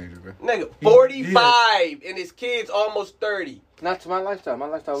a teenager, bro. Nigga, 45 and his kid's almost 30. Not to my lifestyle. My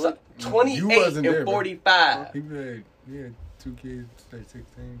lifestyle So, was 28 You and wasn't there, bro. 45. He had 2 kids, like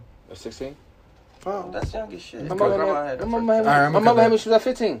 16. 16. Oh, that's young as shit. My My mother grandma had had the my first mother child. Alright, had me she was at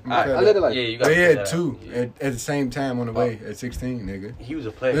 15. Alright. I lived it like Yeah, you got But he to had that 2 out. Yeah. at the same time on the way at 16, nigga. He was a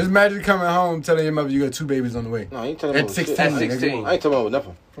Just player. imagine coming home telling your mother you got 2 babies on the way. No, I ain't talking At about 16. shit. At 16. I ain't talking about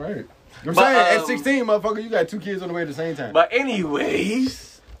nothing. Right. I'm But, saying, at 16, motherfucker, you got 2 kids on the way at the same time. But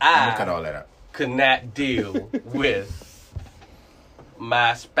anyways, I'm gonna cut all that out. could not deal with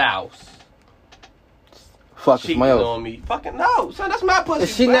my spouse Fuck, it's cheating my own. on me. Fucking no, son, that's my pussy.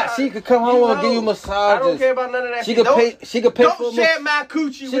 If she bro. not, she could come home and give you I massages. don't care about none of that. She shit. could pay. She could pay Don't for. share my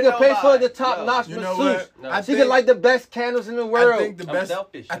coochie She with could pay for nobody. the top No. notch You know masseuse. what? No. I She think, could light the best candles in the world. I think the I'm best.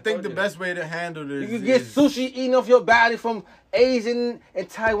 selfish. I I think told the you. best way to handle this. You could get is- sushi eating off your body from Asian and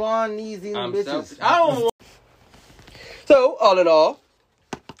Taiwanese eating I'm bitches. selfish. I don't want. So all in all,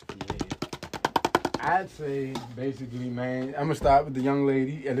 I'd say basically, man, I'm gonna start with the young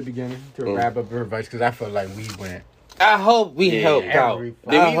lady at the beginning to wrap up her advice because I felt like we went. I hope we helped out. every- did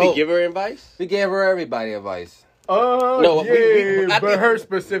we I even hope. give her advice? We gave her everybody advice. Oh No, yeah, I but think- her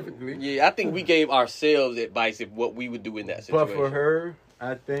specifically. Yeah, I think we gave ourselves advice of what we would do in that situation. But for her,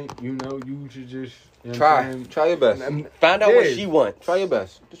 I think you should just you know what I'm Try. saying? Try your best. Find out what Yeah. she wants. Try your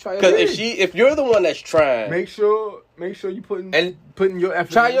best. Just try your Because best. if you're the one that's trying, Make sure you putting And your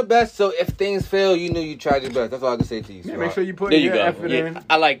effort. Try in. your best so if things fail, you know you tried your best. That's all I can say to you. Yeah, sweetheart. make sure you put there you your go. effort Yeah, in.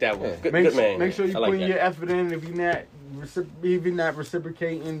 I like that one. Yeah. Good, Make, good man. make sure you I like putting that. your effort in. If you're not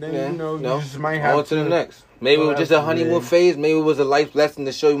reciprocating, then Yeah. you know No. you just might have On to the next. Maybe it was just a honeymoon Yeah. phase. Maybe it was a life lesson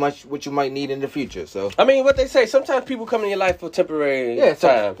to show you what you might need in the future. So I mean, what they say, sometimes people come in your life for temporary Yeah,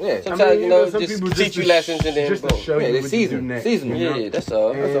 time. yeah. Sometimes, some just people teach you lessons and then just to boom. show yeah, you they what you do season, next. season. you know? Yeah, that's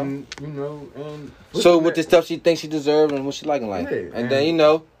all. That's all. And and So with the stuff she thinks she deserves and what she like in life, Yeah, and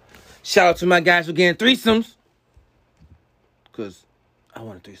then shout out to my guys for getting threesomes, cause I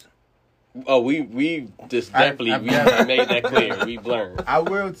want a threesome. Oh, we just definitely I've we never- made that clear. We learned. I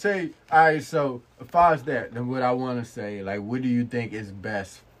will say, all right, so as far as that, then what I want to say, like, what do you think is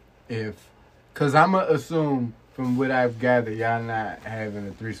best because I'm going to assume from what I've gathered, y'all not having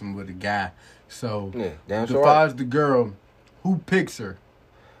a threesome with a guy. So, Yeah, damn as sure. far as the girl, who picks her?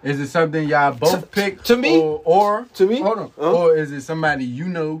 Is it something y'all both pick? to me? Or To me? Hold on. Huh? Or is it somebody you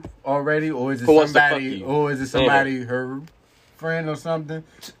know already? Or is it Who wants to fuck somebody, you? or is it somebody, her friend or something?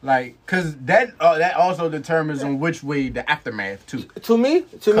 Like, because that also determines on which way the aftermath, too. To me,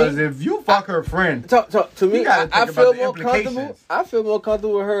 Because if you fuck her friend, to me, You gotta I think feel about the more comfortable. implications. I feel more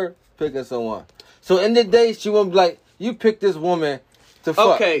comfortable with her picking someone. So in the day, she won't be like, you pick this woman to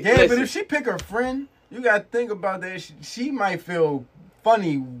fuck. Okay, yeah, listen. but if she pick her friend, you got to think about that. She might feel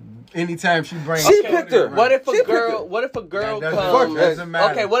funny anytime she brings. She picked her. What if She a picked girl? it. What if a girl That comes? doesn't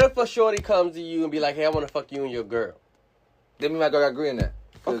matter. Okay, what if a shorty comes to you and be like, "Hey, I want to fuck you and your girl." Then me and my girl agree on that.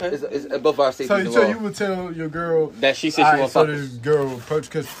 Okay. It's both our safety. So you would tell your girl That she said she alright, want so to this fuck. girl approach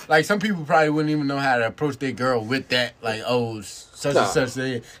because like some people probably wouldn't even know how to approach their girl with that like such Nah. and such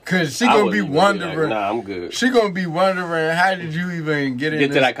thing because she I gonna wouldn't be even wondering. like, nah, I'm good. She gonna be wondering how did you even get into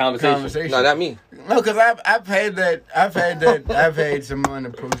to that conversation. No, not me. No, because I've had someone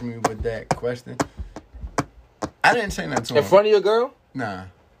approach me with that question. I didn't say nothing to In him. front of your girl? Nah.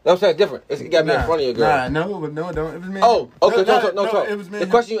 No, I'm saying different. It got to be in front of your girl. Nah, no, don't. It was me. Oh, okay. No, talk. It was me. The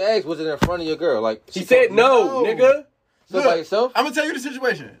question you asked was it in front of your girl? Like She said no, No. nigga. so by yourself? I'm gonna tell you the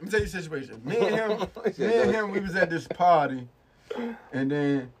situation. Me and him, we was at this party, and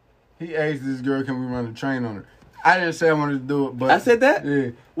then He asked this girl, can we run a train on her? I didn't say I wanted to do it, but I said that?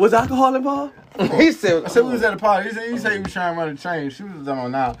 Yeah. Was alcohol involved? He said, I said we was at a party. He said he was trying to run a train. She was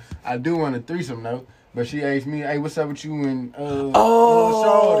on now. I do want a threesome though. But she asked me, hey, what's up with you and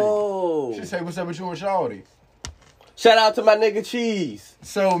Shawty? She said, what's up with you and Shawty? Shout out to my nigga Cheese.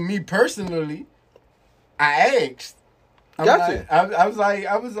 So me personally, I asked. Gotcha. I was like,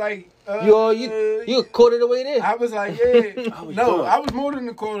 you quarter the way there. I was like, yeah. I was more than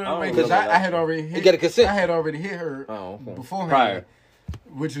a quarter of the way because I had already hit. You got a consent. I had already hit her beforehand. Prior.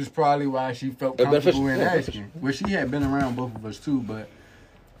 Which is probably why she felt comfortable in asking. Well, she had been around both of us too, but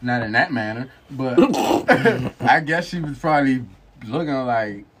not in that manner. But I guess she was probably looking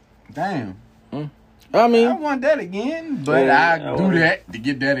like, damn. I mean, I want that again, but I do that to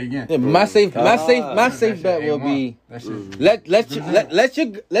get that again. Yeah, my safe bet will be let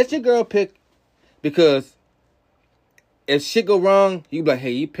your girl pick, because if shit go wrong, you be like,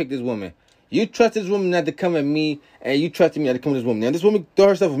 hey, you pick this woman. You trust this woman not to come at me, and you trust me not to come at this woman. Now this woman throw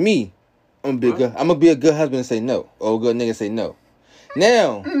herself at me, I'm gonna be a good husband and say no, or a good nigga and say no.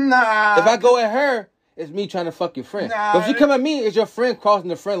 Now, if I go at her, it's me trying to fuck your friend. But if you come at me, it's your friend crossing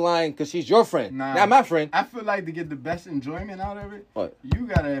the friend line because she's your friend, not my friend. I feel like to get the best enjoyment out of it, what? You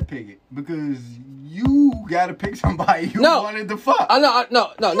gotta pick it because you gotta pick somebody you wanted to fuck. No.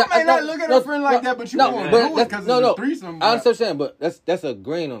 You might not look at a friend like that, but you won't do it because it's a threesome. I understand, but that's a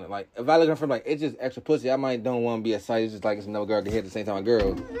grain on it. Like if I look at a friend like it's just extra pussy, I might don't want to be a side. It's just like it's another girl to hit at the same time. A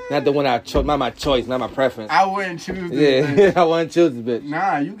girl, not the one I chose, not my choice, not my preference. I wouldn't choose. Yeah, I wouldn't choose the bitch.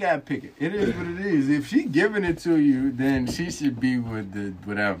 Nah, you gotta pick it. It is what it is. If she giving it to you, then she should be with the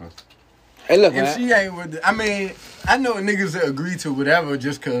whatever. Hey, look, if she ain't with the, I mean, I know niggas that agree to whatever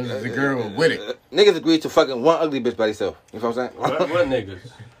just because the girl with it. Niggas agree to fucking one ugly bitch by themselves. You know what I'm saying? What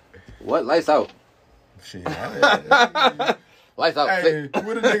niggas? What? Lights out. Shit. Lights out. Hey,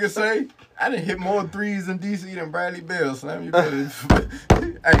 what a nigga say? I done hit more threes in DC than Bradley Bell, Slam. You better.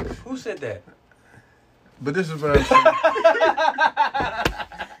 Hey, who said that? But this is what I'm saying.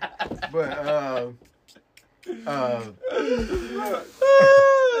 But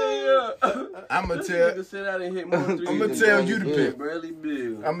I'm gonna tell you to pick.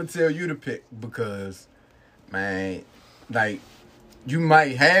 I'm gonna tell you to pick because, man, like you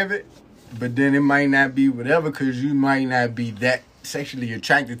might have it, but then it might not be whatever because you might not be that sexually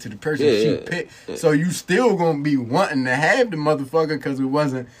attracted to the person she picked. Yeah. So you still gonna be wanting to have the motherfucker because it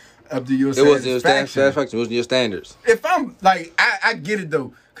wasn't up to your satisfaction. It wasn't your standards. If I'm like, I get it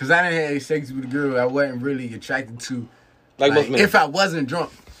though. Cause I didn't have sex with a girl I wasn't really attracted to, like most men. If I wasn't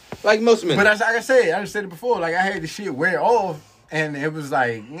drunk, like most men. But like I said, I just said it before. Like I had the shit wear off, and it was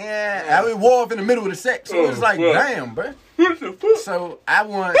like, I wore off in the middle of the sex. So it was like, damn, bro. So I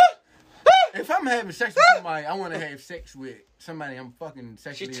want, if I'm having sex with somebody, I want to have sex with somebody I'm fucking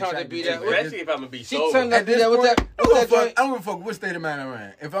sexually attracted to. Especially if I'm gonna be sober. At this point, I don't give a fuck what state of mind I'm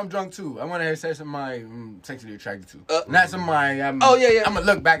in. If I'm drunk too, I want to have sex with somebody I'm sexually attracted to. Not somebody I'm gonna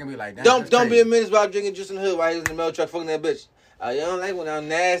look back and be like, don't be a menace while drinking juice in the hood while he's in the mail truck fucking that bitch. You don't like when I'm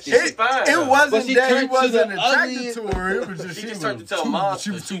nasty. It wasn't that he wasn't attracted to her. It was just she turned to tell mom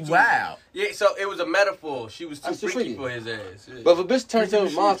she was too wild. Yeah, so it was a metaphor. She was too freaky for his ass. Yeah. But if a bitch turned to a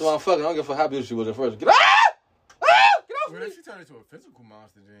monster while I'm fucking, I don't give a fuck how beautiful she was at first. Get off! Well, if she turned into a physical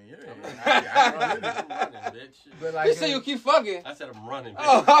monster, then I'm bitch. But like, you say you keep fucking. I said I'm running.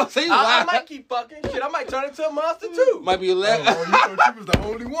 Bitch. Oh, so you I might keep fucking. Shit, I might turn into a monster too. Might be a left. You thought she was the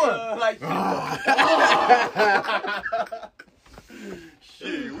only one.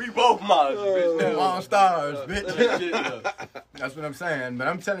 Shit, we both monsters, bitch. Monsters, bitch. That's what I'm saying. But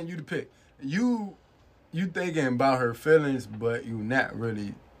I'm telling you to pick. You thinking about her feelings, but you not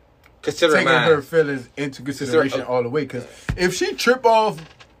really taking her feelings into consideration all the way. Because if she trip off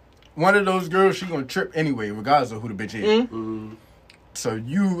one of those girls, she gonna trip anyway, regardless of who the bitch is. Mm-hmm. So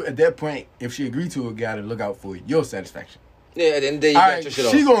you, at that point, if she agreed to it, gotta look out for your satisfaction. Yeah, at the end of the day, you got your shit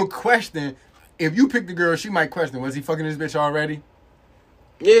off. She gonna question. If you pick the girl, she might question, was he fucking this bitch already?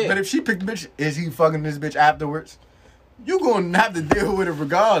 Yeah. But if she picked the bitch, is he fucking this bitch afterwards? You gonna have to deal with it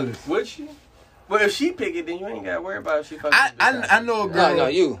regardless. Would she? Well, if she pick it, then you ain't gotta worry about if she fucking. I know a girl. No,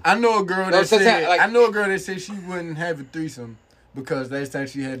 you. I know a girl that said. I know a girl that said she wouldn't have a threesome because last time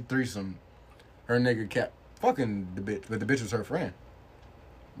she had a threesome, her nigga kept fucking the bitch, but the bitch was her friend.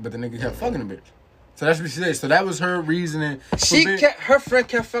 But the nigga kept fucking the bitch. So that's what she said. So that was her reasoning. Her friend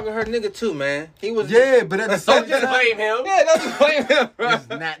kept fucking her nigga too, man. He was but at the same Don't just blame him. Yeah, don't blame him, bro. It's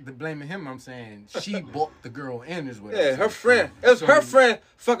not the blaming him. I'm saying she brought the girl in as well. Yeah, her friend. It was her friend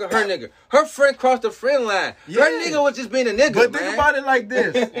fucking her nigga. Her friend crossed the friend line. Yeah. Her nigga was just being a nigga. But man. think about it like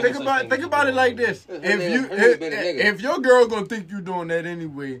this. think about it like this. If your girl gonna think you doing that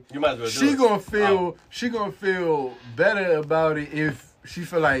anyway, You might as well do she it. gonna feel better about it if she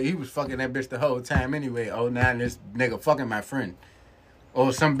feel like he was fucking that bitch the whole time anyway. Oh, now this nigga fucking my friend.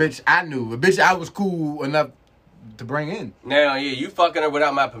 Or some bitch I knew. A bitch I was cool enough to bring in. Now, yeah, you fucking her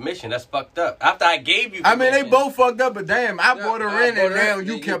without my permission. That's fucked up. After I gave you permission. I mean, they both fucked up, but damn, I brought her in and now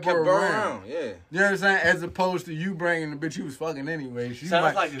you you kept her around. Yeah. You know what I'm saying? As opposed to you bringing the bitch you was fucking anyway. She Sounds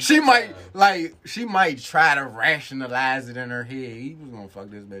might, like a she good might, time. like, she might try to rationalize it in her head. He was gonna fuck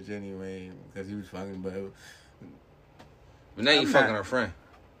this bitch anyway because he was fucking, but But now you fucking her friend.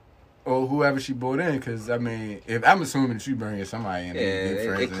 or whoever she brought in. Because I mean, if I'm assuming she bringing somebody in, Yeah, they they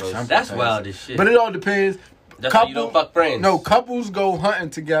friends close. or something. That's wild as shit. But it all depends. That's why you don't fuck friends. No, couples go hunting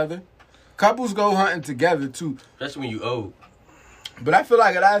together. Couples go hunting together too. Especially when you old. But I feel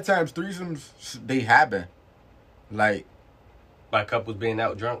like a lot of times threesomes they happen. Like, By couples being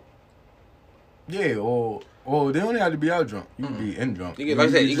out drunk. yeah, or they don't have to be out drunk. You can be in drunk. You can, like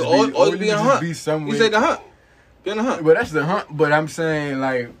I said, you can always be on a hunt. Be somewhere. You say the hunt. Be on the hunt. But that's the hunt. But I'm saying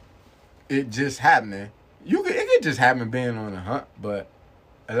like it just happening. It could just happen being on a hunt. But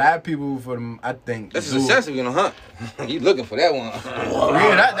a lot of people for them, I think That's a success if you're on a hunt. You looking for that one.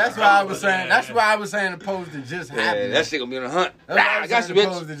 Yeah, that's why I was saying. That's why I was saying opposed to just happening. Yeah, that shit gonna be on a hunt. That's why I I was got saying you,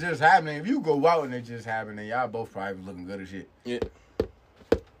 opposed bitch. to just happening. If you go out and it just happening, y'all both probably looking good as shit. Yeah.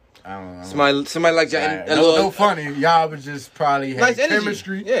 I don't know. Somebody like y'all. Right. No funny. Y'all was just probably had Nice energy.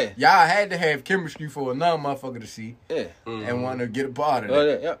 chemistry. Yeah. Y'all had to have chemistry for another motherfucker to see Yeah. and want to get a part of Oh,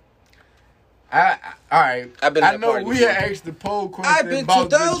 it. yeah. All right. I've been to I that know party we before. had asked the poll question I've been about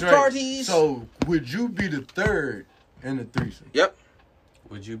to the those drink. parties. So would you be the third in the threesome? Yep.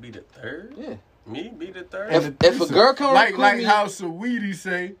 Would you be the third? Yeah. Me be the third? If- In the a threesome. girl come like recruit me- how Saweetie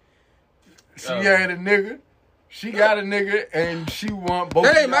say, she Oh. had a nigga, she got a nigga, and she want both.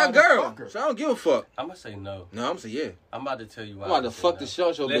 That of ain't my y'all to girl. fuck her. So I don't give a fuck. I'm going to say no. No, I'm gonna say yeah. I'm about to tell you why. I'm about to I say fuck no. the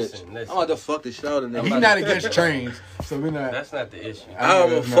show, bitch. Listen. I'm about to fuck the show, nigga. He about not to- against trains, so we not. That's not the issue. I'm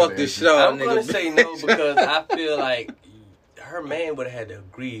gonna That's not fuck the this issue. show, I'm nigga. going to say no because I feel like her man would have had to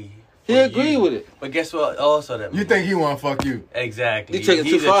agree. He for agreed you. with it. But guess what? Also, that You think he want to fuck you? Exactly. You take it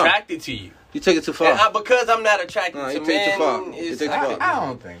He's too far. attracted to you. You take it too far. And because I'm not attracted No, to you take it men, too far. You it's take it too I- far. I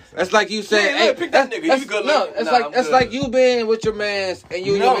don't think so. That's like you saying, Yeah, hey, pick that nigga. He's good no, looking. it's Nah, like I'm it's good. like you being with your mans and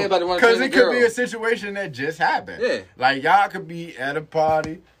you and your man about to run because to the it could girl. be a situation that just happened. Yeah. Like y'all could be at a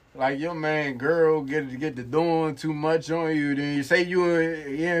party, like your man girl get to doing too much on you. Then you say you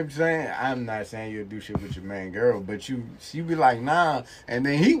know what I'm saying. I'm not saying you'll do shit with your man girl, but you be like nah, and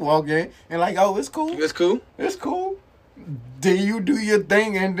then he walk in and like oh it's cool, It's cool. it's cool. Then you do your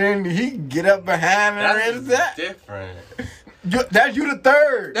thing and then he get up behind her and That's that. different. That's you the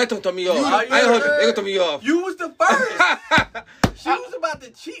third. That don't throw me off. You- I ain't heard you. They gonna throw me off. You was the first. She was about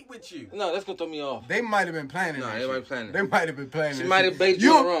to cheat with you. No, that's gonna throw me off. They might have been planning. No, that they shit. might be planning. They might have been planning. She that might have shit. baited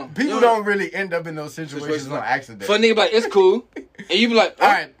you wrong. People You don't really end up in those situations Situations on like- accident. For a nigga like it's cool, and you be like, All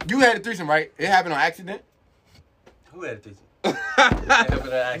right, you had a threesome, right? It happened on accident. Who had this?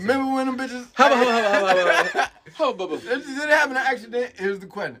 Remember when them bitches? How about Did it happen on accident? Is the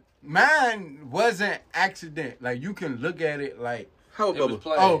question. Mine wasn't accident. Like you can look at it like, how It was about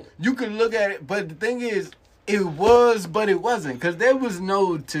planned. oh, you can look at it, but the thing is, it was, but it wasn't, because there was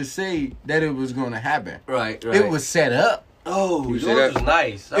no to say that it was going to happen. Right. It was set up. Oh, You yours see that? was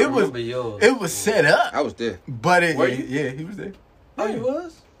nice. I It was- remember yours. It was set up, I was there. but it. Were you? Yeah, he was there. Oh, you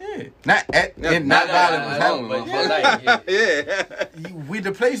was? Yeah, not at, No, not not while it at was home, happening. but one night, yeah. Yeah. We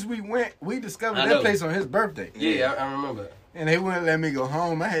the place we went, we discovered I that know. place on his birthday. Yeah, I remember. And they wouldn't let me go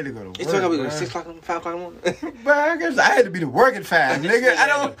home. I had to go to work. You talking about we go bruh. 6 o'clock, 5 o'clock in the morning? But I guess I had to be to work at 5, This nigga. I had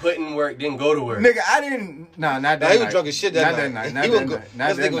don't, to put in work, didn't go to work. nigga. I didn't. Nah, not that Nah, he night. was drunk as shit that Not night. that night. Not He that was go. night. Not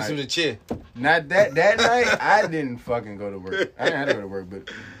Let's that think of some night. to chill. Not that night. I didn't fucking go to work. I didn't have to go to work, but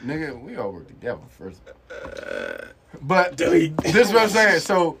nigga, we all work together first. But Delete. this is what I'm saying.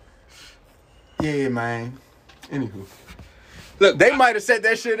 So, yeah, man. Anywho. Look, They might have set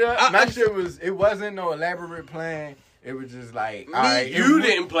that shit up. My I- shit was, it wasn't no elaborate plan. It was just like, all right. You if we-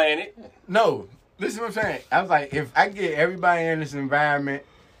 didn't plan it. No, listen to what I'm saying. I was like, if I get everybody in this environment,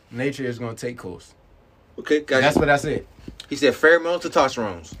 nature is going to take course. okay, guys. That's what I said. He said pheromones to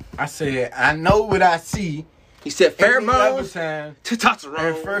testosterone. I said, I know what I see. He said Every other pheromones time. to testosterone.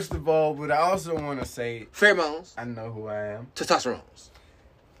 And first of all, what I also want to say, pheromones I know who I am. to testosterone.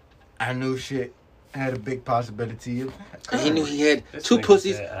 I knew shit had a big possibility of. And he knew he had This 2 nigga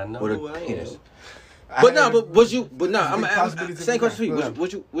pussies said, I know with who a I penis. am. But no, but would you? But no, I'm possibility same question for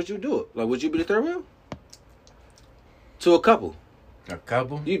you. Would you do it? Like, would you be the third wheel to a couple? A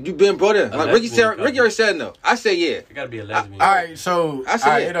couple. You been brought in. Like Ricky lesbian couple. already said no. I say yeah. It gotta be a lesbian. All right, so I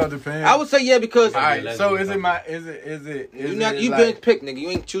say yeah. it all depends. I would say yeah because All right, so is lesbian it you not it you like, been picked, nigga. You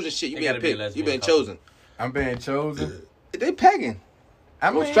ain't choosing shit. You It been gotta be a picked. You lesbian been couple. chosen. I'm being chosen. They pegging. I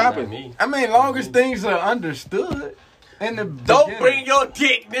Or mean, strapping. Me. I mean, long as things are understood. In the Don't beginning. bring your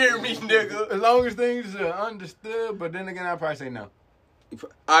dick near me, nigga. As long as things are understood, but then again, I'd probably say no. All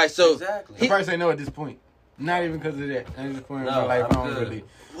right, so Exactly. I'd probably say no at this point. Not even because of that. At this point in No, my life, I'm I don't good. really.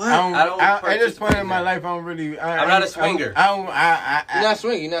 what? I don't At this point participate in my in that. life, I don't really. I'm not a swinger. You're not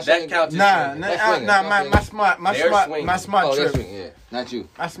swinging. You're not That swinging. counts as Nah, swinging. That's swinging. nah. That's My They're smart swinging. Oh, trip. that's swinging. Yeah, not you.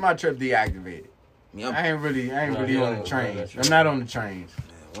 My smart trip deactivated. Me, I'm, I ain't really No, on you the don't trains. know that. I'm not on the trains.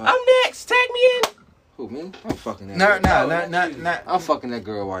 I'm next. Tag me in. who, me? I'm fucking that. No, girl. not. I'm fucking that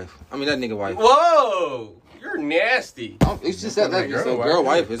girl wife. I mean that nigga wife. Whoa, you're nasty. It's just that Fucking lesbian. girl So girl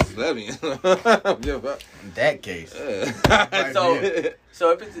wife. wife is lesbian. In that case.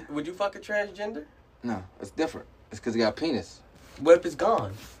 So if it's, would you fuck a transgender? No, it's different. It's because he got a penis. What if it's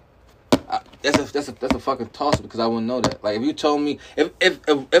gone? That's a fucking toss because I wouldn't know that. Like if you told me if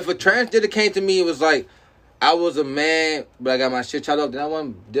a transgender came to me, it was like I was a man, but I got my shit chopped up, then I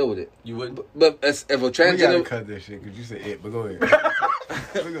wouldn't deal with it. You wouldn't. But if a We gotta transgender, cut this shit because you said it, but go ahead.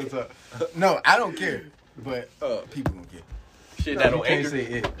 We're gonna talk. No, I don't care, but people don't care. Shit, No, that you on can't Anchor. say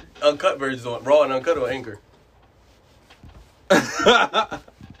it. Uncut versions on Raw and Uncut on Anchor. It's not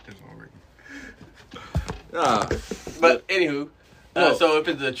working. nah, But anywho, No. so if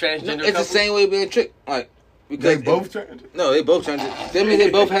it's a transgender, it's couple, the same way being tricked. Like because They both turned. No, they both transgender. That means they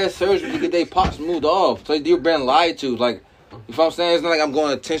both had surgery to get their parts moved off. So you're being lied to. Like, you know what I'm saying? It's not like I'm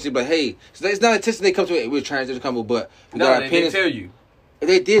going intentionally, but hey, it's not intentionally they come to it. We're transgender couple, but we got No, our they penis. didn't tell you.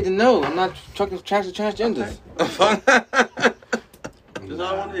 They did no. I'm not talking transgenders. That's all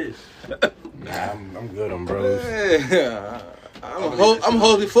I want is. Nah, I'm good on bros. Yeah. I'm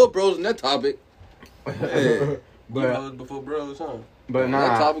holding foot bros in that topic. Yeah. But Bros before bros, huh? but That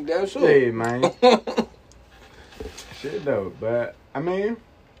nah. topic damn sure. Hey man. Shit though, but I mean,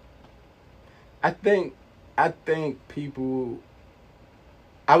 I think people.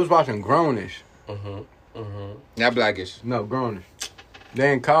 I was watching Grownish. Not blackish. No, Grownish.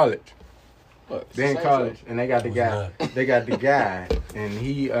 They in college. What? They in Same college, show. and they got the guy. They got the guy, and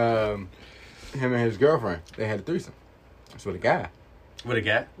he, him and his girlfriend. They had a threesome. That's with a guy. With a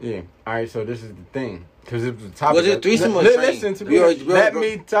guy? Yeah. All right. So this is the thing, because it was the topic. Was it a threesome or a Listen train? to We me. already- Let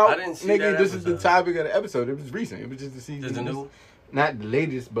me talk, I didn't see nigga. that This is the episode. topic of the episode. It was recent. It was just the season. Is it new? Not the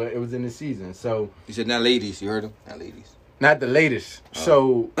latest, but it was in the season. So You said not ladies. You heard him? Not ladies. not the latest.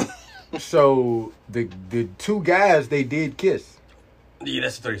 So the two guys they did kiss. Yeah,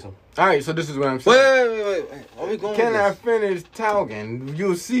 that's a threesome. All right. So this is what I'm saying. Wait. Where we going Can with I this? finish talking?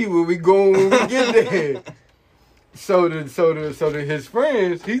 You'll see where we going when we get there. So his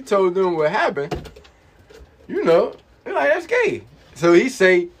friends, he told them what happened. You know, they're like, that's gay. So he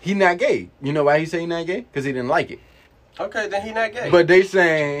say he not gay. You know why he say he not gay? Because he didn't like it. Okay, then he not gay. But they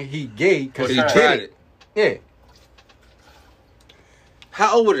saying he gay because But he he tried did it. Yeah,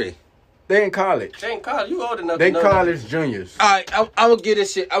 How old were they? they in college. they ain't college. You old enough They to know college juniors. All right, I will give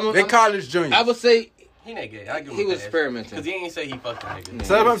this shit. They college juniors. I would say that. He not gay. I give him he was pass. experimenting. Because he ain't say he fucked a nigga.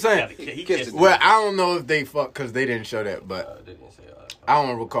 So that's what I'm saying. He kissed kissed it. Well, I don't know if they fuck because they didn't show that, but They didn't say I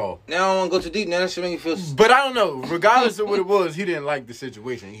don't recall. Now I don't want to go too deep. Now that shit make me feel. But I don't know. Regardless of what it was, he didn't like the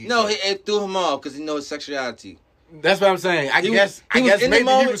situation. No, it threw him off because he knows his sexuality. That's what I'm saying. I He guess was in the maybe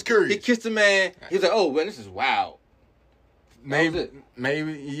moment, he was curious. He kissed a man. He was like, "Oh, man, this is wild." Maybe, it.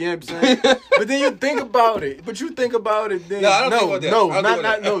 maybe, you know what I'm saying? But then you think about it. But you think about it then. No, I don't think about that. No, I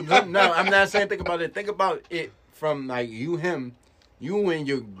don't think no, about no, I'm not saying think about it. Think about it from like you and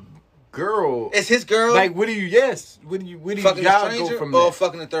your girl. It's his girl. Like, what do you fucking y'all a go stranger from or there?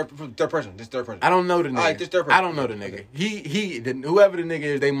 fucking the third person. This third person. I don't know the nigga. All right, this third person. I don't know the nigga. Whoever the nigga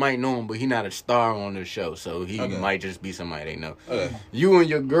is, they might know him, but he not a star on the show, so he Okay. might just be somebody they know. Okay. You and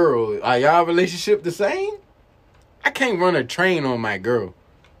your girl, are y'all relationship the same? I can't run a train on my girl.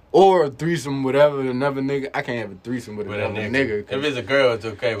 Or a threesome, whatever, another nigga. I can't have a threesome with another nigga. 'cause- If it's a girl, it's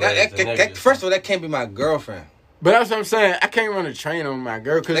okay. But it's a nigga, First of all, that can't be my girlfriend. But that's what I'm saying. I can't run a train on my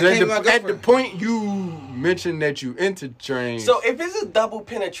girl. Because That can't be my at the girlfriend. point you mentioned that you into trains. So if it's a double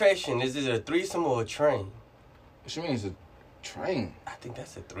penetration, is it a threesome or a train? What you mean? Train. I think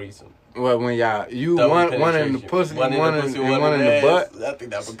that's a threesome. Well, when y'all Double one in the penetration. pussy, one in one the butt. I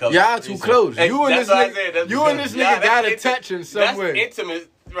think that becomes Y'all a too threesome. close. Hey, You and that's this what I nigga, said. That's you and because- this yeah, nigga got to that's touch in some That's way. intimate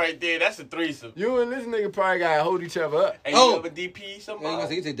right there. That's a threesome. You and this nigga probably got to hold each other up. And Oh. you have a DP Yeah, you somebody? gonna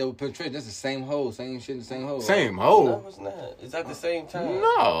say you say double penetration? That's the same hole, same shit, in the same hole. Same No, hole. it's not. It's at the same time.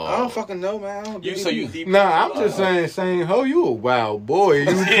 No. I don't fucking know, man. I don't You do so you DP. DP? Nah, I'm just saying same hole. You a wild boy. You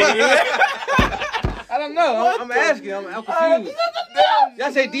I don't know. I'm asking. I'm confused.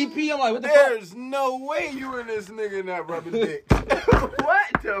 Y'all say DP? I'm like, what the fuck? There's no way you and this nigga not rubbing dick.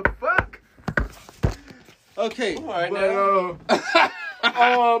 What the fuck? Okay. All right, But now.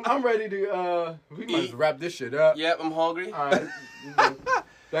 I'm ready to we might as well wrap this shit up. Yep, I'm hungry. All right.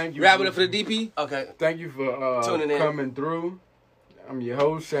 Thank you. Wrap it up for the DP. Okay. Thank you for Tuning in. coming through. I'm your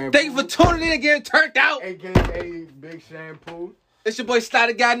host, Shampoo. Thank you for tuning in and getting turned out. AKA Big Shampoo. It's your boy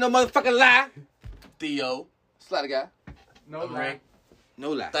Slider Guy, no motherfucking lie. Theo. Slider Guy. No I'm lie. Rick.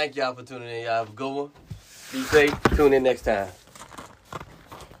 No lie. Thank y'all for tuning in. Y'all have a good one. Be safe. Tune in next time.